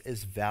just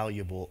as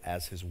valuable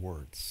as his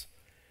words.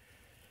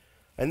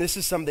 And this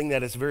is something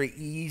that is very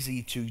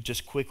easy to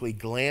just quickly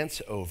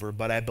glance over,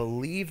 but I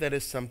believe that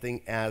is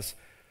something as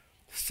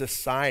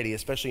society,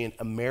 especially in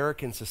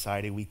American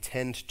society, we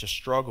tend to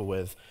struggle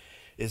with,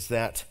 is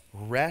that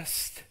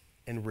rest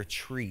and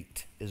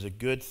retreat is a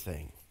good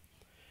thing.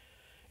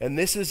 And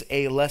this is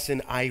a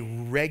lesson I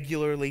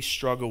regularly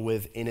struggle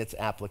with in its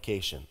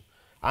application.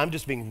 I'm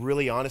just being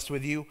really honest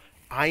with you.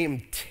 I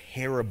am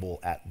terrible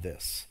at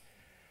this.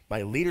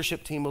 My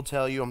leadership team will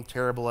tell you I'm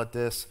terrible at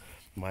this.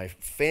 My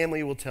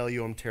family will tell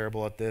you I'm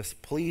terrible at this.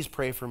 Please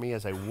pray for me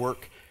as I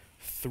work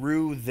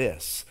through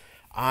this.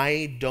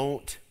 I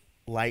don't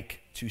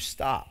like to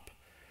stop.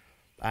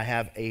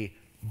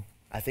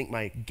 I think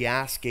my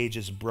gas gauge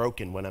is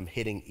broken when I'm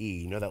hitting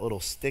E. You know that little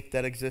stick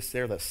that exists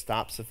there that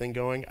stops the thing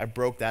going? I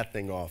broke that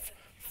thing off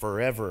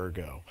forever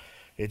ago.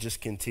 It just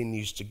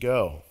continues to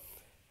go.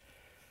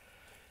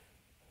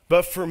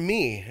 But for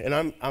me,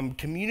 and I'm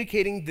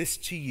communicating this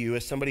to you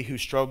as somebody who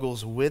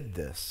struggles with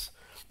this,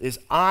 is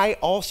I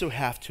also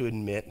have to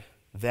admit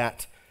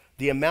that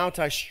the amount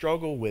I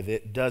struggle with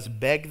it does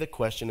beg the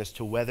question as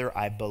to whether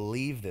I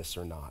believe this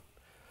or not.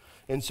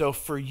 And so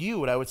for you,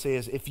 what I would say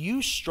is if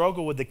you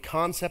struggle with the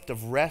concept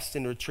of rest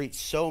and retreat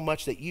so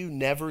much that you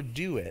never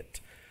do it,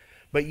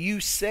 but you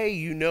say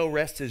you know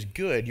rest is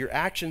good, your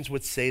actions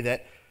would say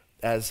that,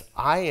 as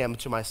I am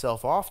to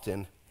myself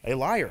often, a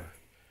liar.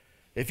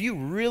 If you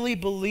really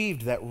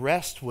believed that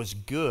rest was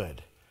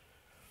good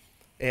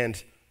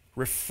and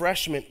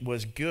refreshment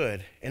was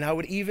good, and I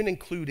would even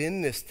include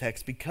in this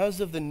text, because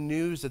of the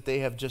news that they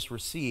have just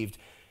received,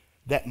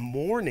 that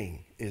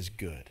mourning is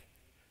good,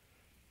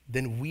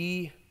 then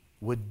we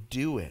would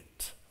do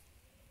it.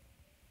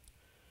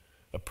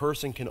 A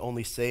person can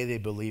only say they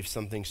believe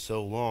something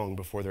so long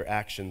before their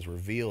actions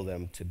reveal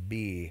them to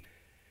be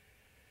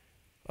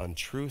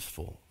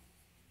untruthful.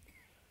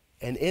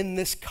 And in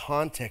this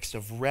context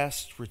of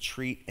rest,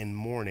 retreat, and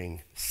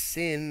mourning,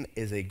 sin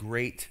is a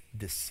great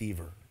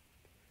deceiver.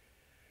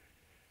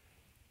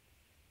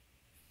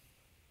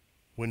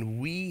 When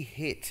we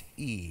hit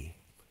E,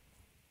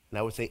 and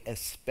I would say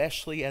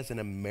especially as an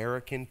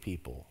American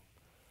people,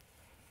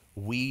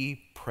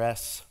 we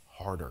press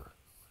harder.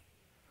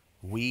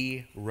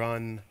 We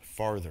run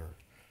farther.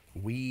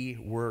 We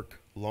work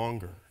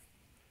longer.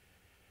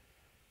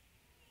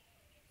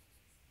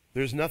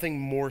 There's nothing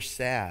more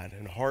sad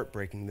and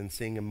heartbreaking than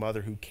seeing a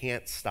mother who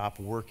can't stop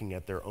working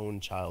at their own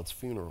child's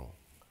funeral.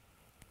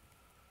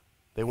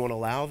 They won't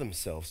allow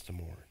themselves to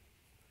mourn.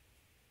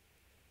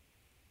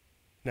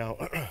 Now,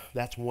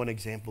 that's one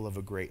example of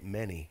a great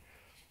many.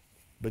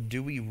 But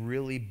do we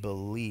really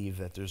believe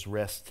that there's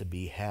rest to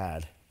be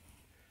had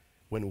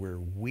when we're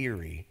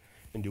weary?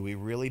 And do we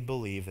really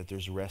believe that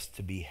there's rest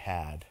to be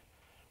had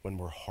when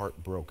we're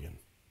heartbroken?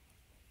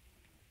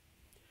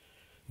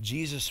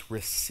 Jesus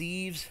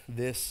receives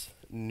this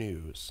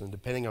news, and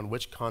depending on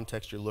which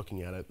context you're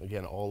looking at it,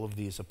 again, all of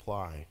these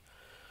apply.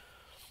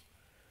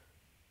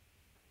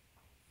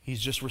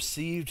 He's just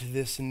received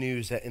this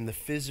news that in the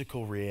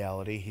physical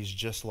reality, he's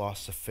just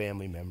lost a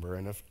family member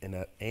and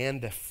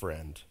a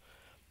friend.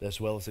 as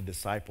well as the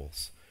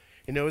disciples.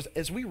 You know,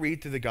 as we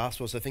read through the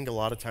Gospels, I think a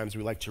lot of times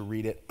we like to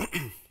read it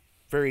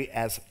very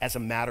as a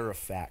matter of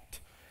fact.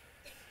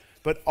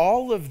 But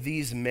all of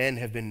these men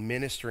have been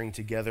ministering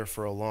together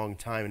for a long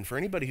time. And for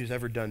anybody who's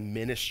ever done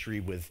ministry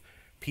with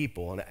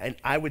people, and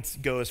I would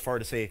go as far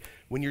to say,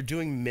 when you're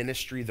doing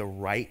ministry the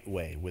right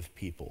way with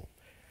people,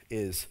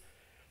 is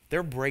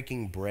they're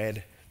breaking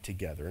bread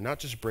together. And not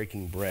just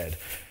breaking bread,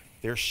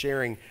 they're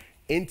sharing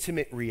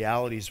intimate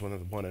realities with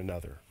one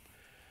another.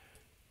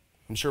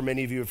 I'm sure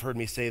many of you have heard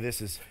me say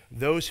this, is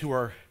those who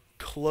are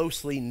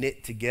closely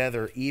knit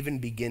together even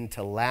begin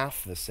to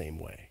laugh the same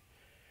way.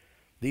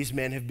 These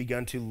men have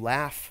begun to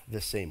laugh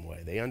the same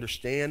way. They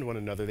understand one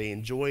another. They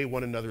enjoy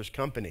one another's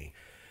company.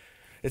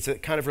 It's a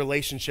kind of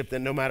relationship that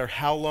no matter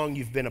how long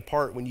you've been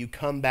apart, when you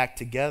come back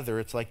together,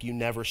 it's like you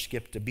never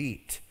skipped a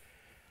beat.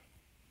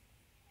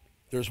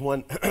 There's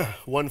one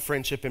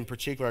friendship in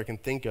particular I can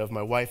think of.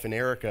 My wife and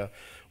Erica,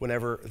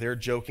 whenever they're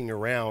joking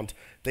around,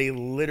 they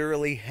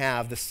literally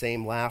have the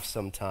same laugh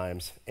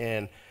sometimes.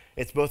 And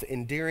it's both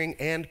endearing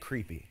and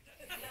creepy.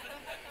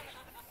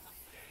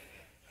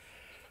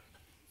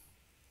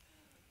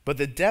 But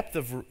the depth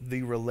of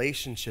the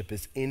relationship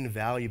is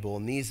invaluable.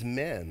 And these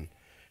men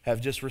have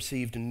just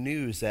received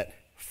news that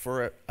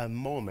for a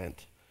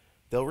moment,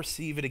 they'll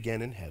receive it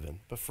again in heaven.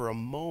 But for a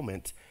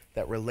moment,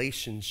 that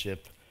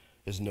relationship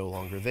is no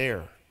longer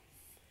there.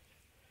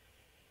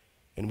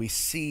 And we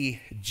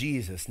see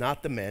Jesus,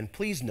 not the men,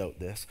 please note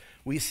this,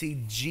 we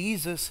see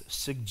Jesus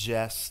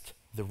suggest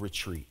the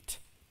retreat.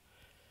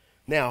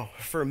 Now,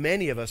 for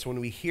many of us, when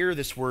we hear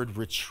this word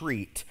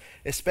retreat,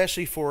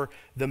 especially for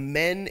the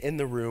men in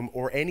the room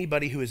or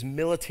anybody who is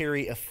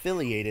military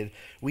affiliated,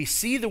 we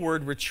see the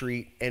word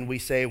retreat and we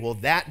say, well,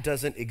 that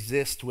doesn't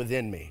exist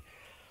within me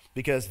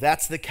because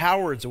that's the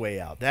coward's way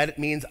out. That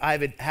means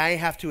I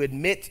have to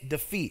admit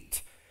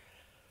defeat.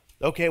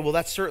 Okay, well,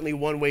 that's certainly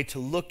one way to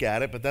look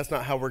at it, but that's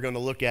not how we're going to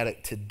look at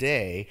it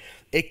today.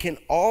 It can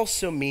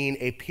also mean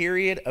a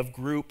period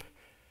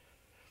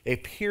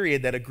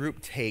that a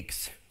group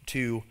takes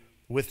to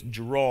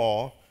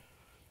withdraw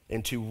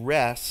and to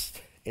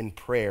rest in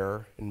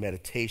prayer and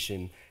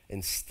meditation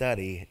and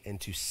study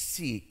and to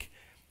seek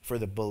for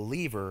the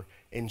believer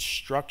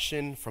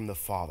instruction from the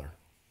Father,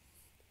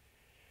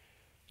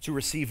 to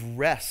receive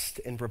rest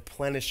and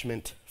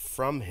replenishment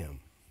from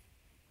him.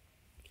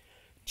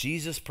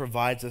 Jesus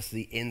provides us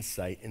the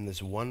insight in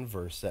this one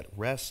verse that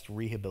rest,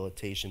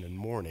 rehabilitation, and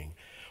mourning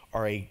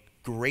are a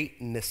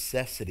great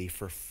necessity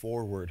for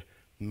forward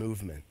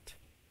movement.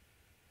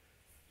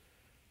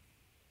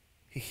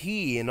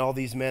 He and all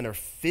these men are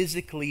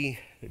physically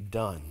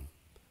done.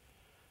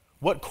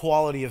 What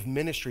quality of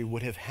ministry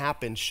would have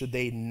happened should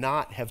they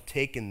not have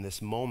taken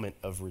this moment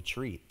of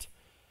retreat?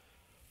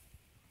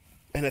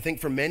 And I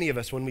think for many of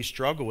us, when we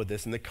struggle with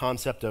this and the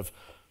concept of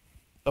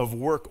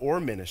work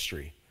or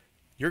ministry,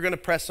 you're going to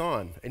press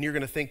on and you're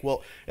going to think,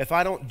 well, if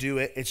I don't do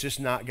it, it's just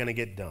not going to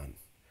get done.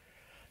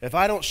 If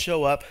I don't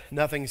show up,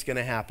 nothing's going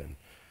to happen.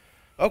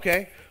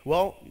 Okay,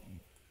 well,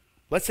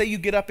 let's say you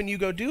get up and you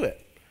go do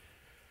it.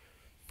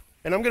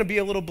 And I'm going to be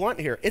a little blunt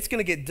here. It's going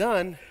to get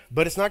done,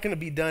 but it's not going to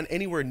be done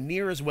anywhere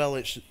near as well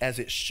as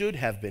it should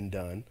have been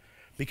done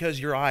because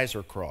your eyes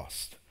are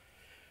crossed.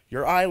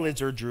 Your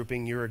eyelids are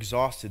drooping. You're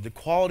exhausted. The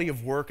quality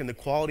of work and the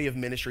quality of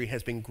ministry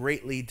has been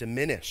greatly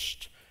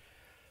diminished.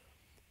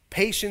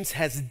 Patience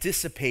has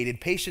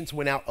dissipated. Patience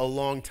went out a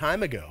long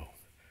time ago.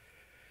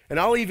 And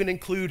I'll even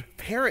include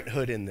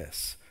parenthood in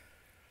this.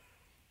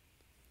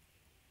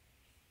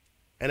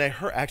 And I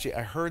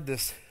heard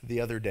this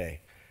the other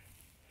day.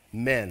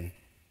 Men,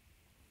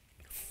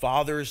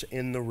 fathers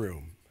in the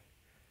room,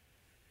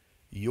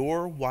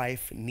 your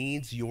wife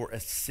needs your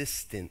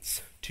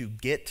assistance to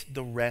get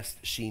the rest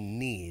she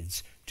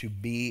needs to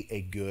be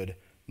a good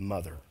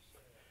mother.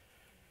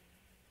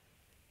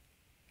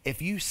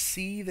 If you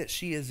see that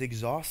she is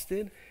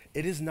exhausted,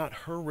 it is not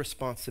her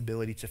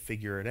responsibility to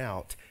figure it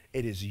out.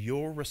 It is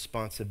your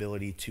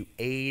responsibility to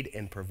aid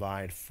and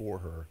provide for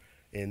her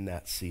in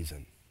that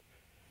season.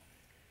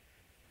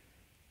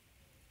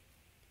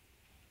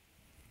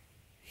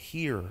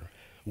 Here,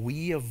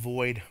 we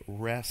avoid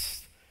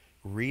rest,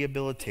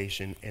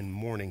 rehabilitation, and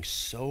mourning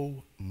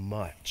so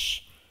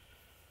much.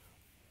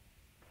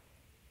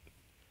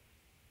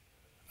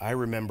 I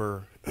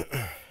remember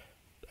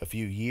a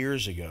few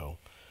years ago,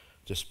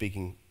 just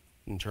speaking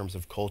in terms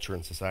of culture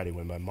and society,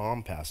 when my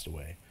mom passed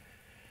away.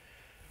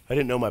 I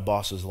didn't know my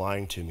boss was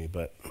lying to me,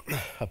 but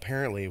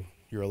apparently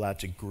you're allowed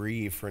to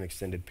grieve for an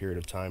extended period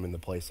of time in the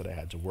place that I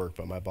had to work,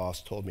 but my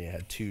boss told me I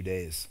had 2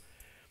 days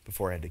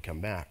before I had to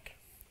come back.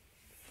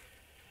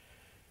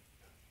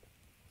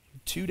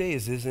 2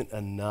 days isn't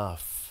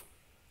enough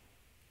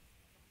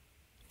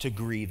to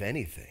grieve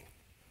anything.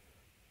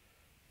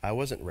 I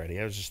wasn't ready.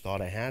 I just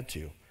thought I had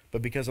to.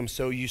 But because I'm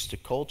so used to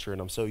culture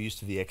and I'm so used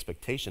to the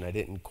expectation, I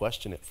didn't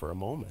question it for a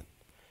moment.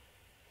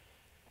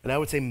 And I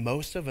would say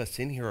most of us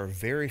in here are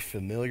very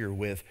familiar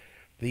with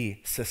the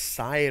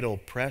societal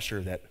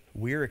pressure that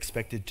we're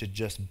expected to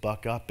just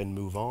buck up and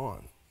move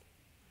on.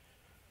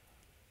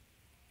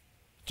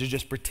 to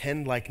just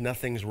pretend like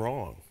nothing's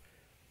wrong.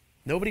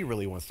 Nobody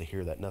really wants to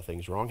hear that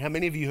nothing's wrong. How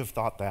many of you have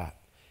thought that?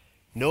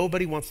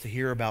 Nobody wants to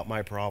hear about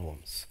my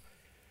problems.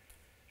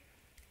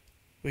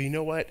 Well, you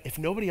know what? If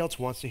nobody else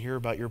wants to hear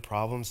about your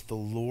problems, the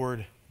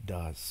Lord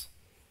does.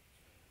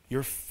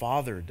 Your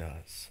Father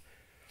does.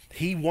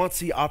 He wants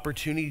the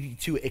opportunity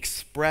to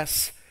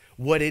express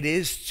what it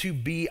is to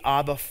be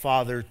Abba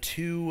Father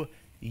to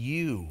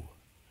you.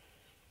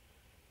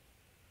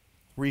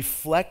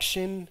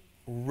 Reflection,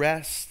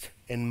 rest,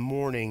 and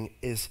mourning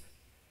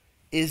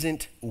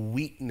isn't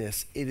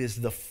weakness. It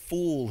is the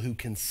fool who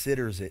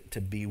considers it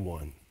to be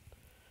one.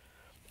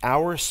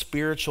 Our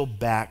spiritual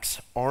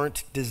backs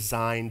aren't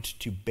designed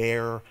to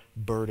bear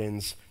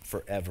burdens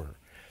forever.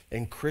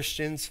 And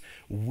Christians,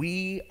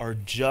 we are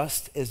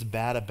just as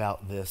bad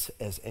about this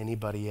as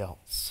anybody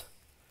else.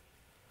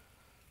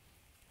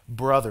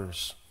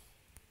 Brothers,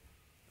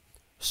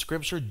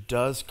 Scripture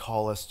does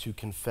call us to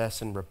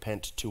confess and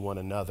repent to one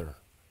another.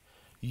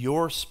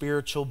 Your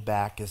spiritual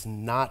back is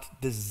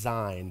not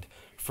designed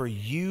for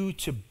you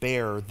to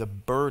bear the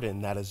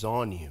burden that is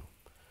on you.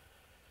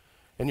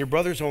 And your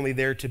brother's only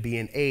there to be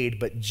an aid,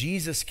 but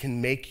Jesus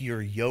can make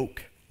your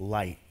yoke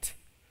light.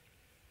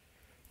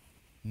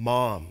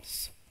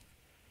 Moms,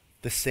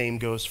 the same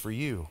goes for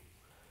you.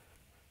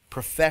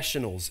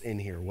 Professionals in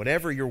here,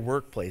 whatever your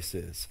workplace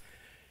is,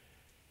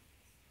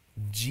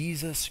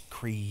 Jesus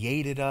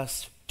created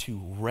us to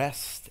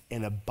rest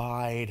and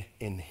abide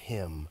in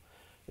him,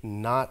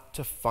 not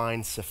to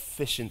find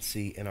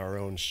sufficiency in our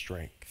own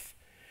strength.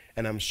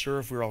 And I'm sure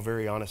if we're all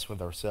very honest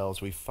with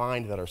ourselves, we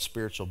find that our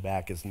spiritual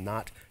back is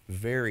not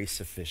very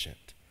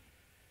sufficient.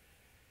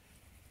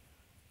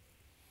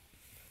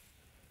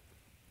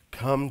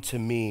 Come to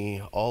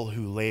me, all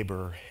who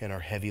labor and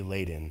are heavy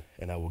laden,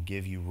 and I will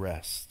give you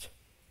rest.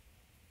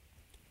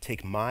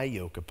 Take my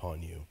yoke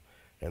upon you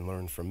and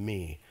learn from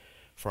me,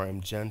 for I am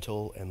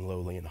gentle and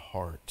lowly in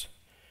heart,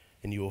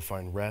 and you will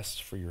find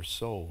rest for your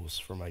souls,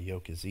 for my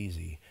yoke is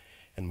easy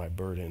and my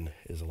burden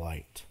is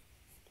light.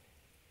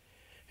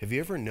 Have you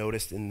ever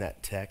noticed in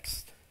that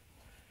text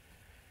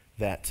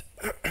that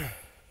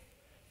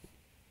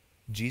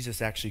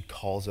Jesus actually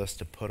calls us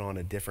to put on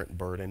a different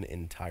burden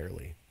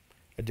entirely,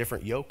 a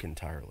different yoke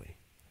entirely?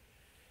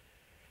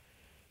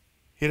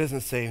 He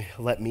doesn't say,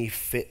 let me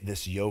fit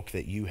this yoke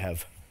that you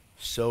have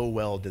so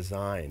well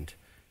designed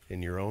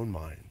in your own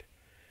mind.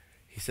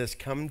 He says,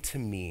 come to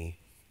me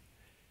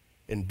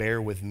and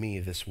bear with me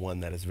this one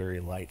that is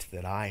very light,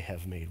 that I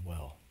have made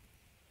well,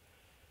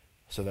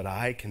 so that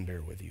I can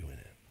bear with you in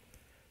it.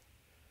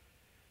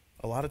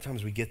 A lot of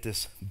times we get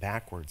this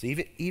backwards.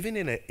 Even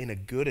in a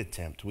good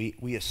attempt,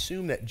 we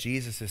assume that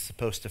Jesus is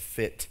supposed to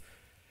fit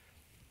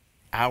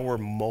our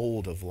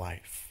mold of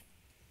life.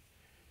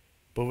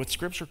 But what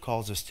Scripture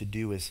calls us to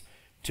do is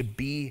to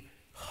be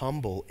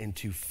humble and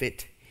to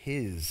fit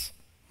his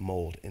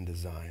mold and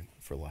design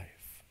for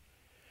life.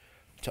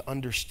 To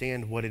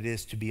understand what it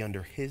is to be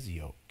under his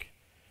yoke.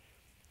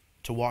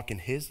 To walk in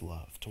his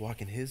love, to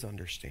walk in his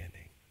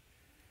understanding.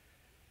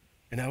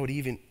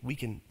 And we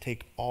can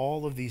take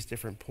all of these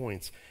different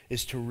points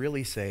is to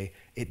really say,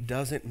 it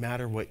doesn't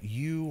matter what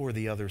you or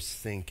the others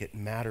think, it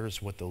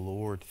matters what the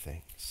Lord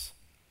thinks.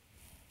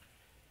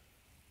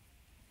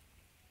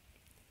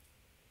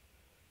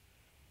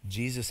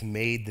 Jesus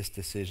made this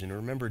decision.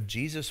 Remember,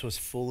 Jesus was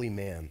fully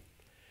man.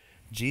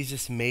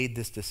 Jesus made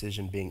this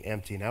decision being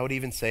empty. And I would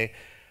even say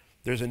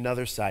there's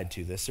another side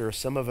to this. There are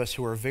some of us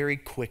who are very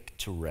quick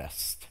to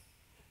rest.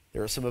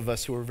 There are some of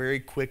us who are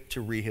very quick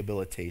to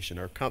rehabilitation.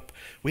 Our cup,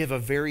 we have a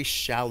very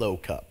shallow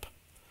cup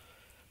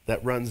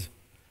that runs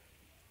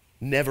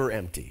never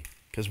empty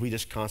because we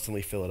just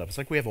constantly fill it up. It's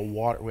like we have a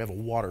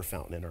water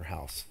fountain in our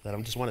house that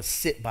I just want to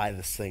sit by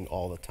this thing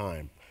all the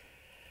time.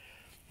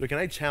 But can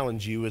I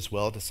challenge you as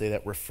well to say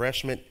that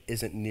refreshment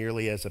isn't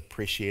nearly as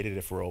appreciated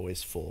if we're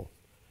always full?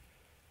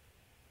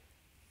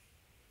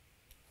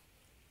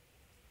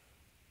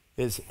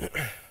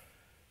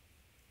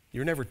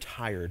 You're never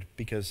tired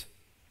because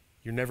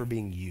you're never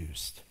being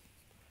used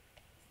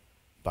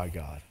by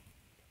God.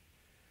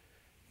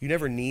 You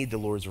never need the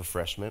Lord's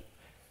refreshment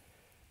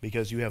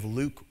because you have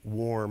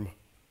lukewarm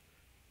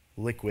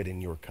liquid in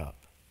your cup.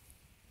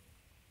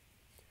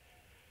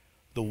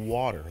 The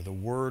water, the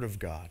Word of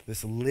God,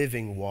 this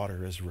living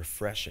water is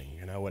refreshing.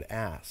 And I would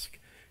ask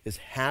is,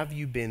 have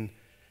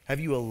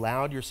you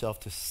allowed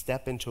yourself to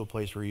step into a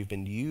place where you've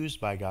been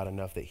used by God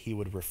enough that he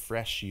would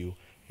refresh you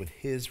with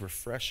his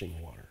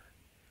refreshing water?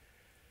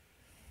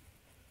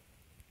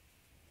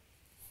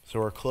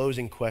 So our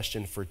closing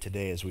question for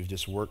today, as we've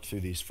just worked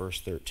through these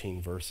first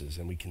 13 verses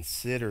and we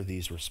consider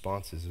these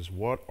responses, is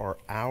what are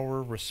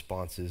our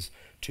responses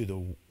to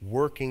the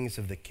workings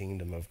of the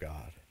kingdom of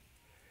God?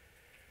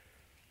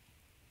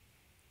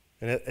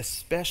 And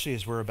especially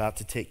as we're about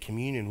to take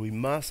communion, we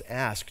must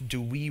ask,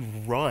 do we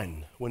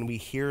run when we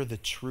hear the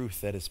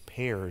truth that is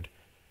paired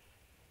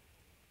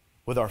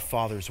with our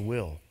Father's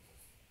will?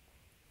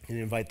 And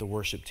invite the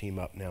worship team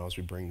up now as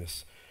we bring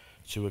this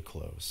to a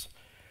close.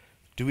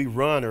 Do we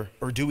run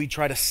or do we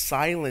try to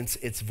silence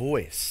its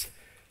voice?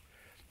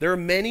 There are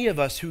many of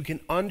us who can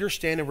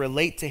understand and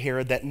relate to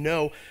Herod that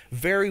know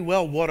very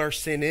well what our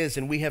sin is,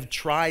 and we have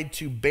tried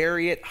to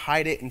bury it,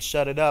 hide it, and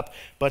shut it up,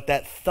 but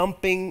that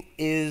thumping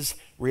is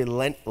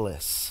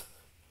relentless.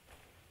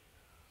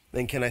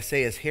 Then can I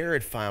say, as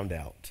Herod found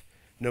out,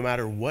 no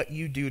matter what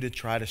you do to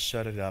try to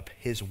shut it up,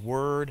 his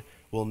word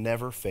will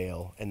never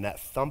fail, and that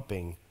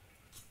thumping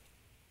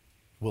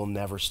will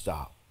never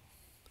stop.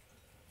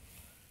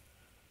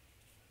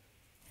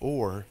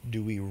 Or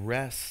do we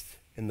rest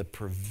in the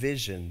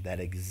provision that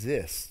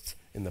exists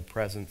in the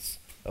presence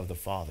of the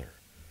Father?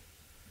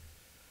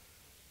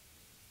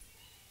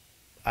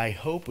 I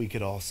hope we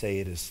could all say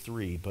it is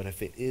 3, but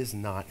if it is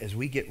not, as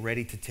we get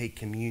ready to take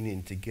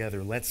communion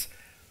together, let's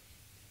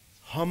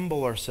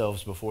humble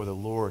ourselves before the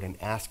Lord and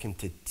ask him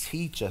to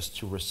teach us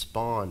to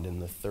respond in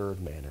the 3rd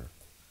manner.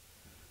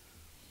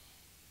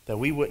 That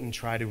we wouldn't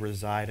try to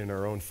reside in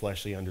our own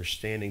fleshly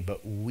understanding,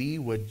 but we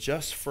would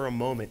just for a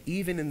moment,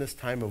 even in this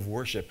time of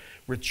worship,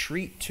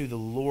 retreat to the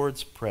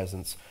Lord's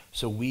presence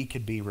so we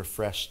could be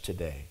refreshed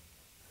today.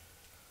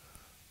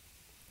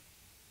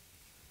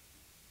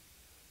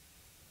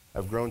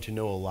 I've grown to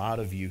know a lot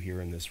of you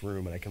here in this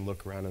room, and I can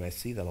look around and I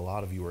see that a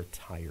lot of you are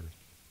tired.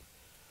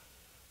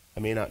 I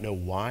may not know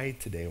why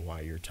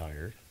you're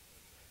tired,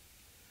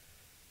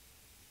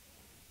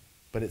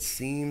 but it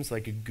seems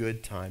like a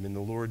good time, and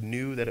the Lord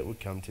knew that it would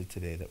come to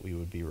today that we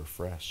would be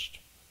refreshed.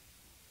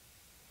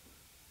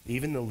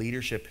 Even the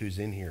leadership who's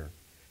in here,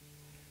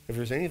 if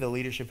there's any of the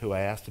leadership who I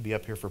asked to be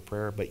up here for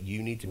prayer, but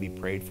you need to be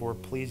prayed for,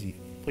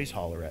 please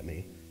holler at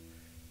me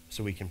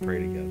so we can pray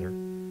together.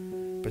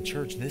 But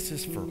church, this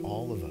is for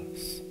all of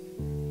us.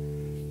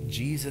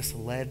 Jesus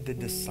led the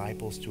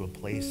disciples to a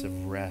place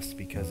of rest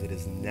because it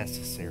is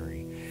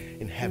necessary.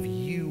 And have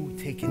you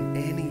taken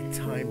any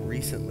time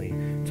recently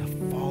to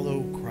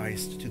follow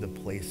Christ to the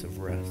place of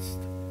rest?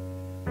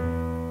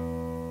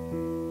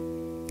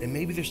 And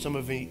maybe there's some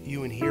of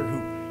you in here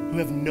who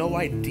have no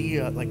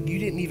idea, like you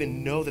didn't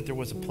even know that there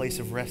was a place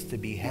of rest to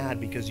be had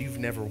because you've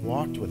never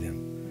walked with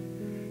him.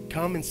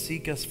 Come and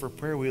seek us for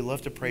prayer. We would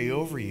love to pray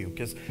over you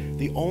because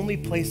the only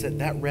place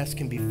that rest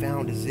can be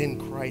found is in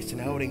Christ. And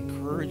I would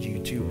encourage you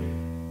to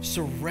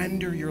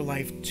surrender your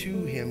life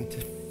to him to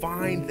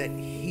find that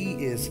he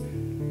is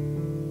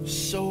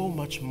so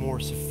much more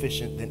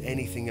sufficient than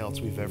anything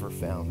else we've ever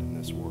found in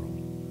this world.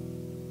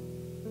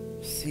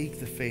 Seek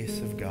the face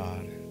of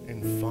God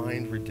and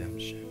find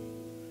redemption,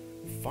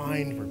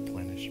 find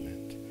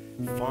replenishment,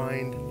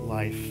 find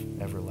life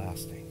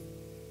everlasting.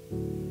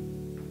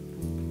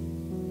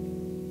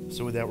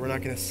 So with that, we're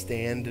not going to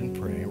stand and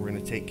pray. We're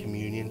going to take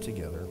communion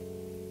together.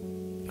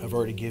 I've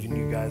already given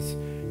you guys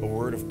a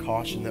word of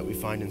caution that we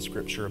find in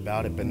Scripture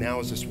about it. But now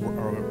as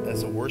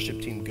a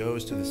worship team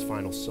goes to this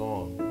final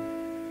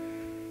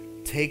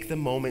song, take the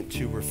moment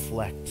to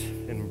reflect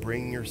and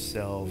bring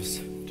yourselves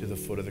to the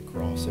foot of the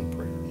cross in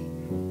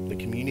prayer. The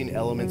communion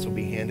elements will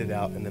be handed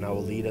out, and then I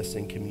will lead us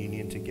in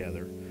communion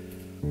together.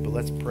 But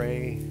let's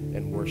pray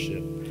and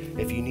worship.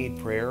 If you need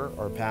prayer,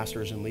 our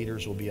pastors and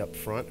leaders will be up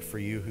front for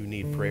you who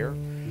need prayer.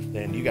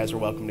 And you guys are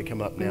welcome to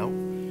come up now.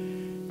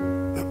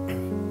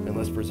 And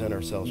let's present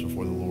ourselves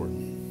before the Lord.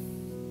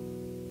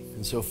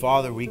 And so,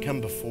 Father, we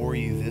come before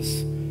you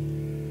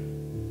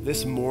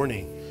this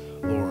morning,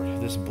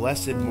 Lord, this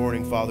blessed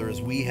morning, Father,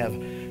 as we have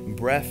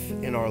breath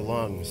in our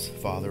lungs,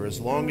 Father, as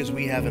long as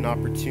we have an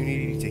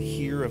opportunity to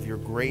hear of your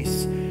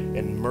grace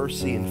and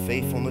mercy and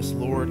faithfulness,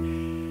 Lord,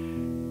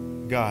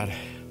 God,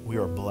 we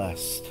are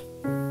blessed.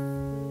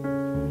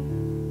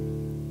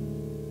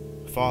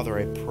 Father,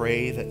 I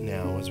pray that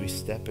now as we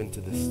step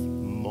into this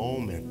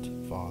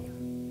moment, Father,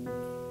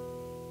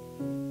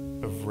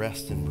 of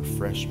rest and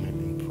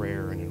refreshment in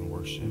prayer and in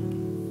worship,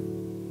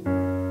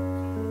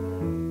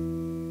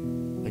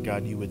 that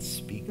God, you would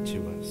speak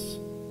to us.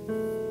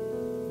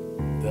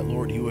 That,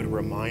 Lord, you would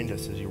remind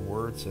us, as your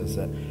word says,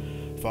 that,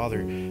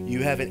 Father,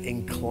 you haven't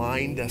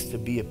inclined us to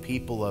be a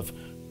people of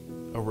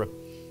a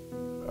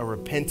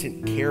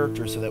repentant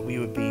character so that we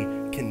would be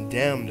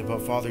condemned.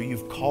 But Father,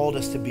 you've called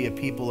us to be a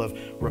people of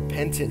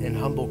repentant and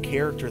humble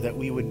character, that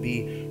we would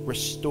be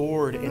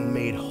restored and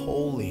made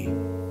holy.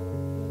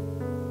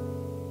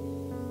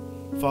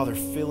 Father,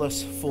 fill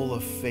us full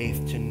of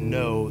faith to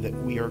know that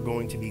we are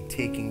going to be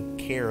taken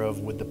care of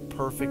with the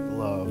perfect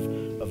love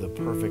of the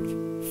perfect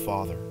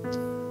Father.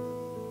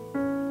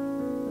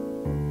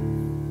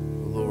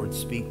 Lord,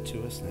 speak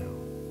to us now.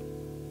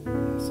 I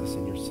ask this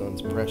in your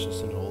Son's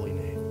precious and holy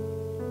name.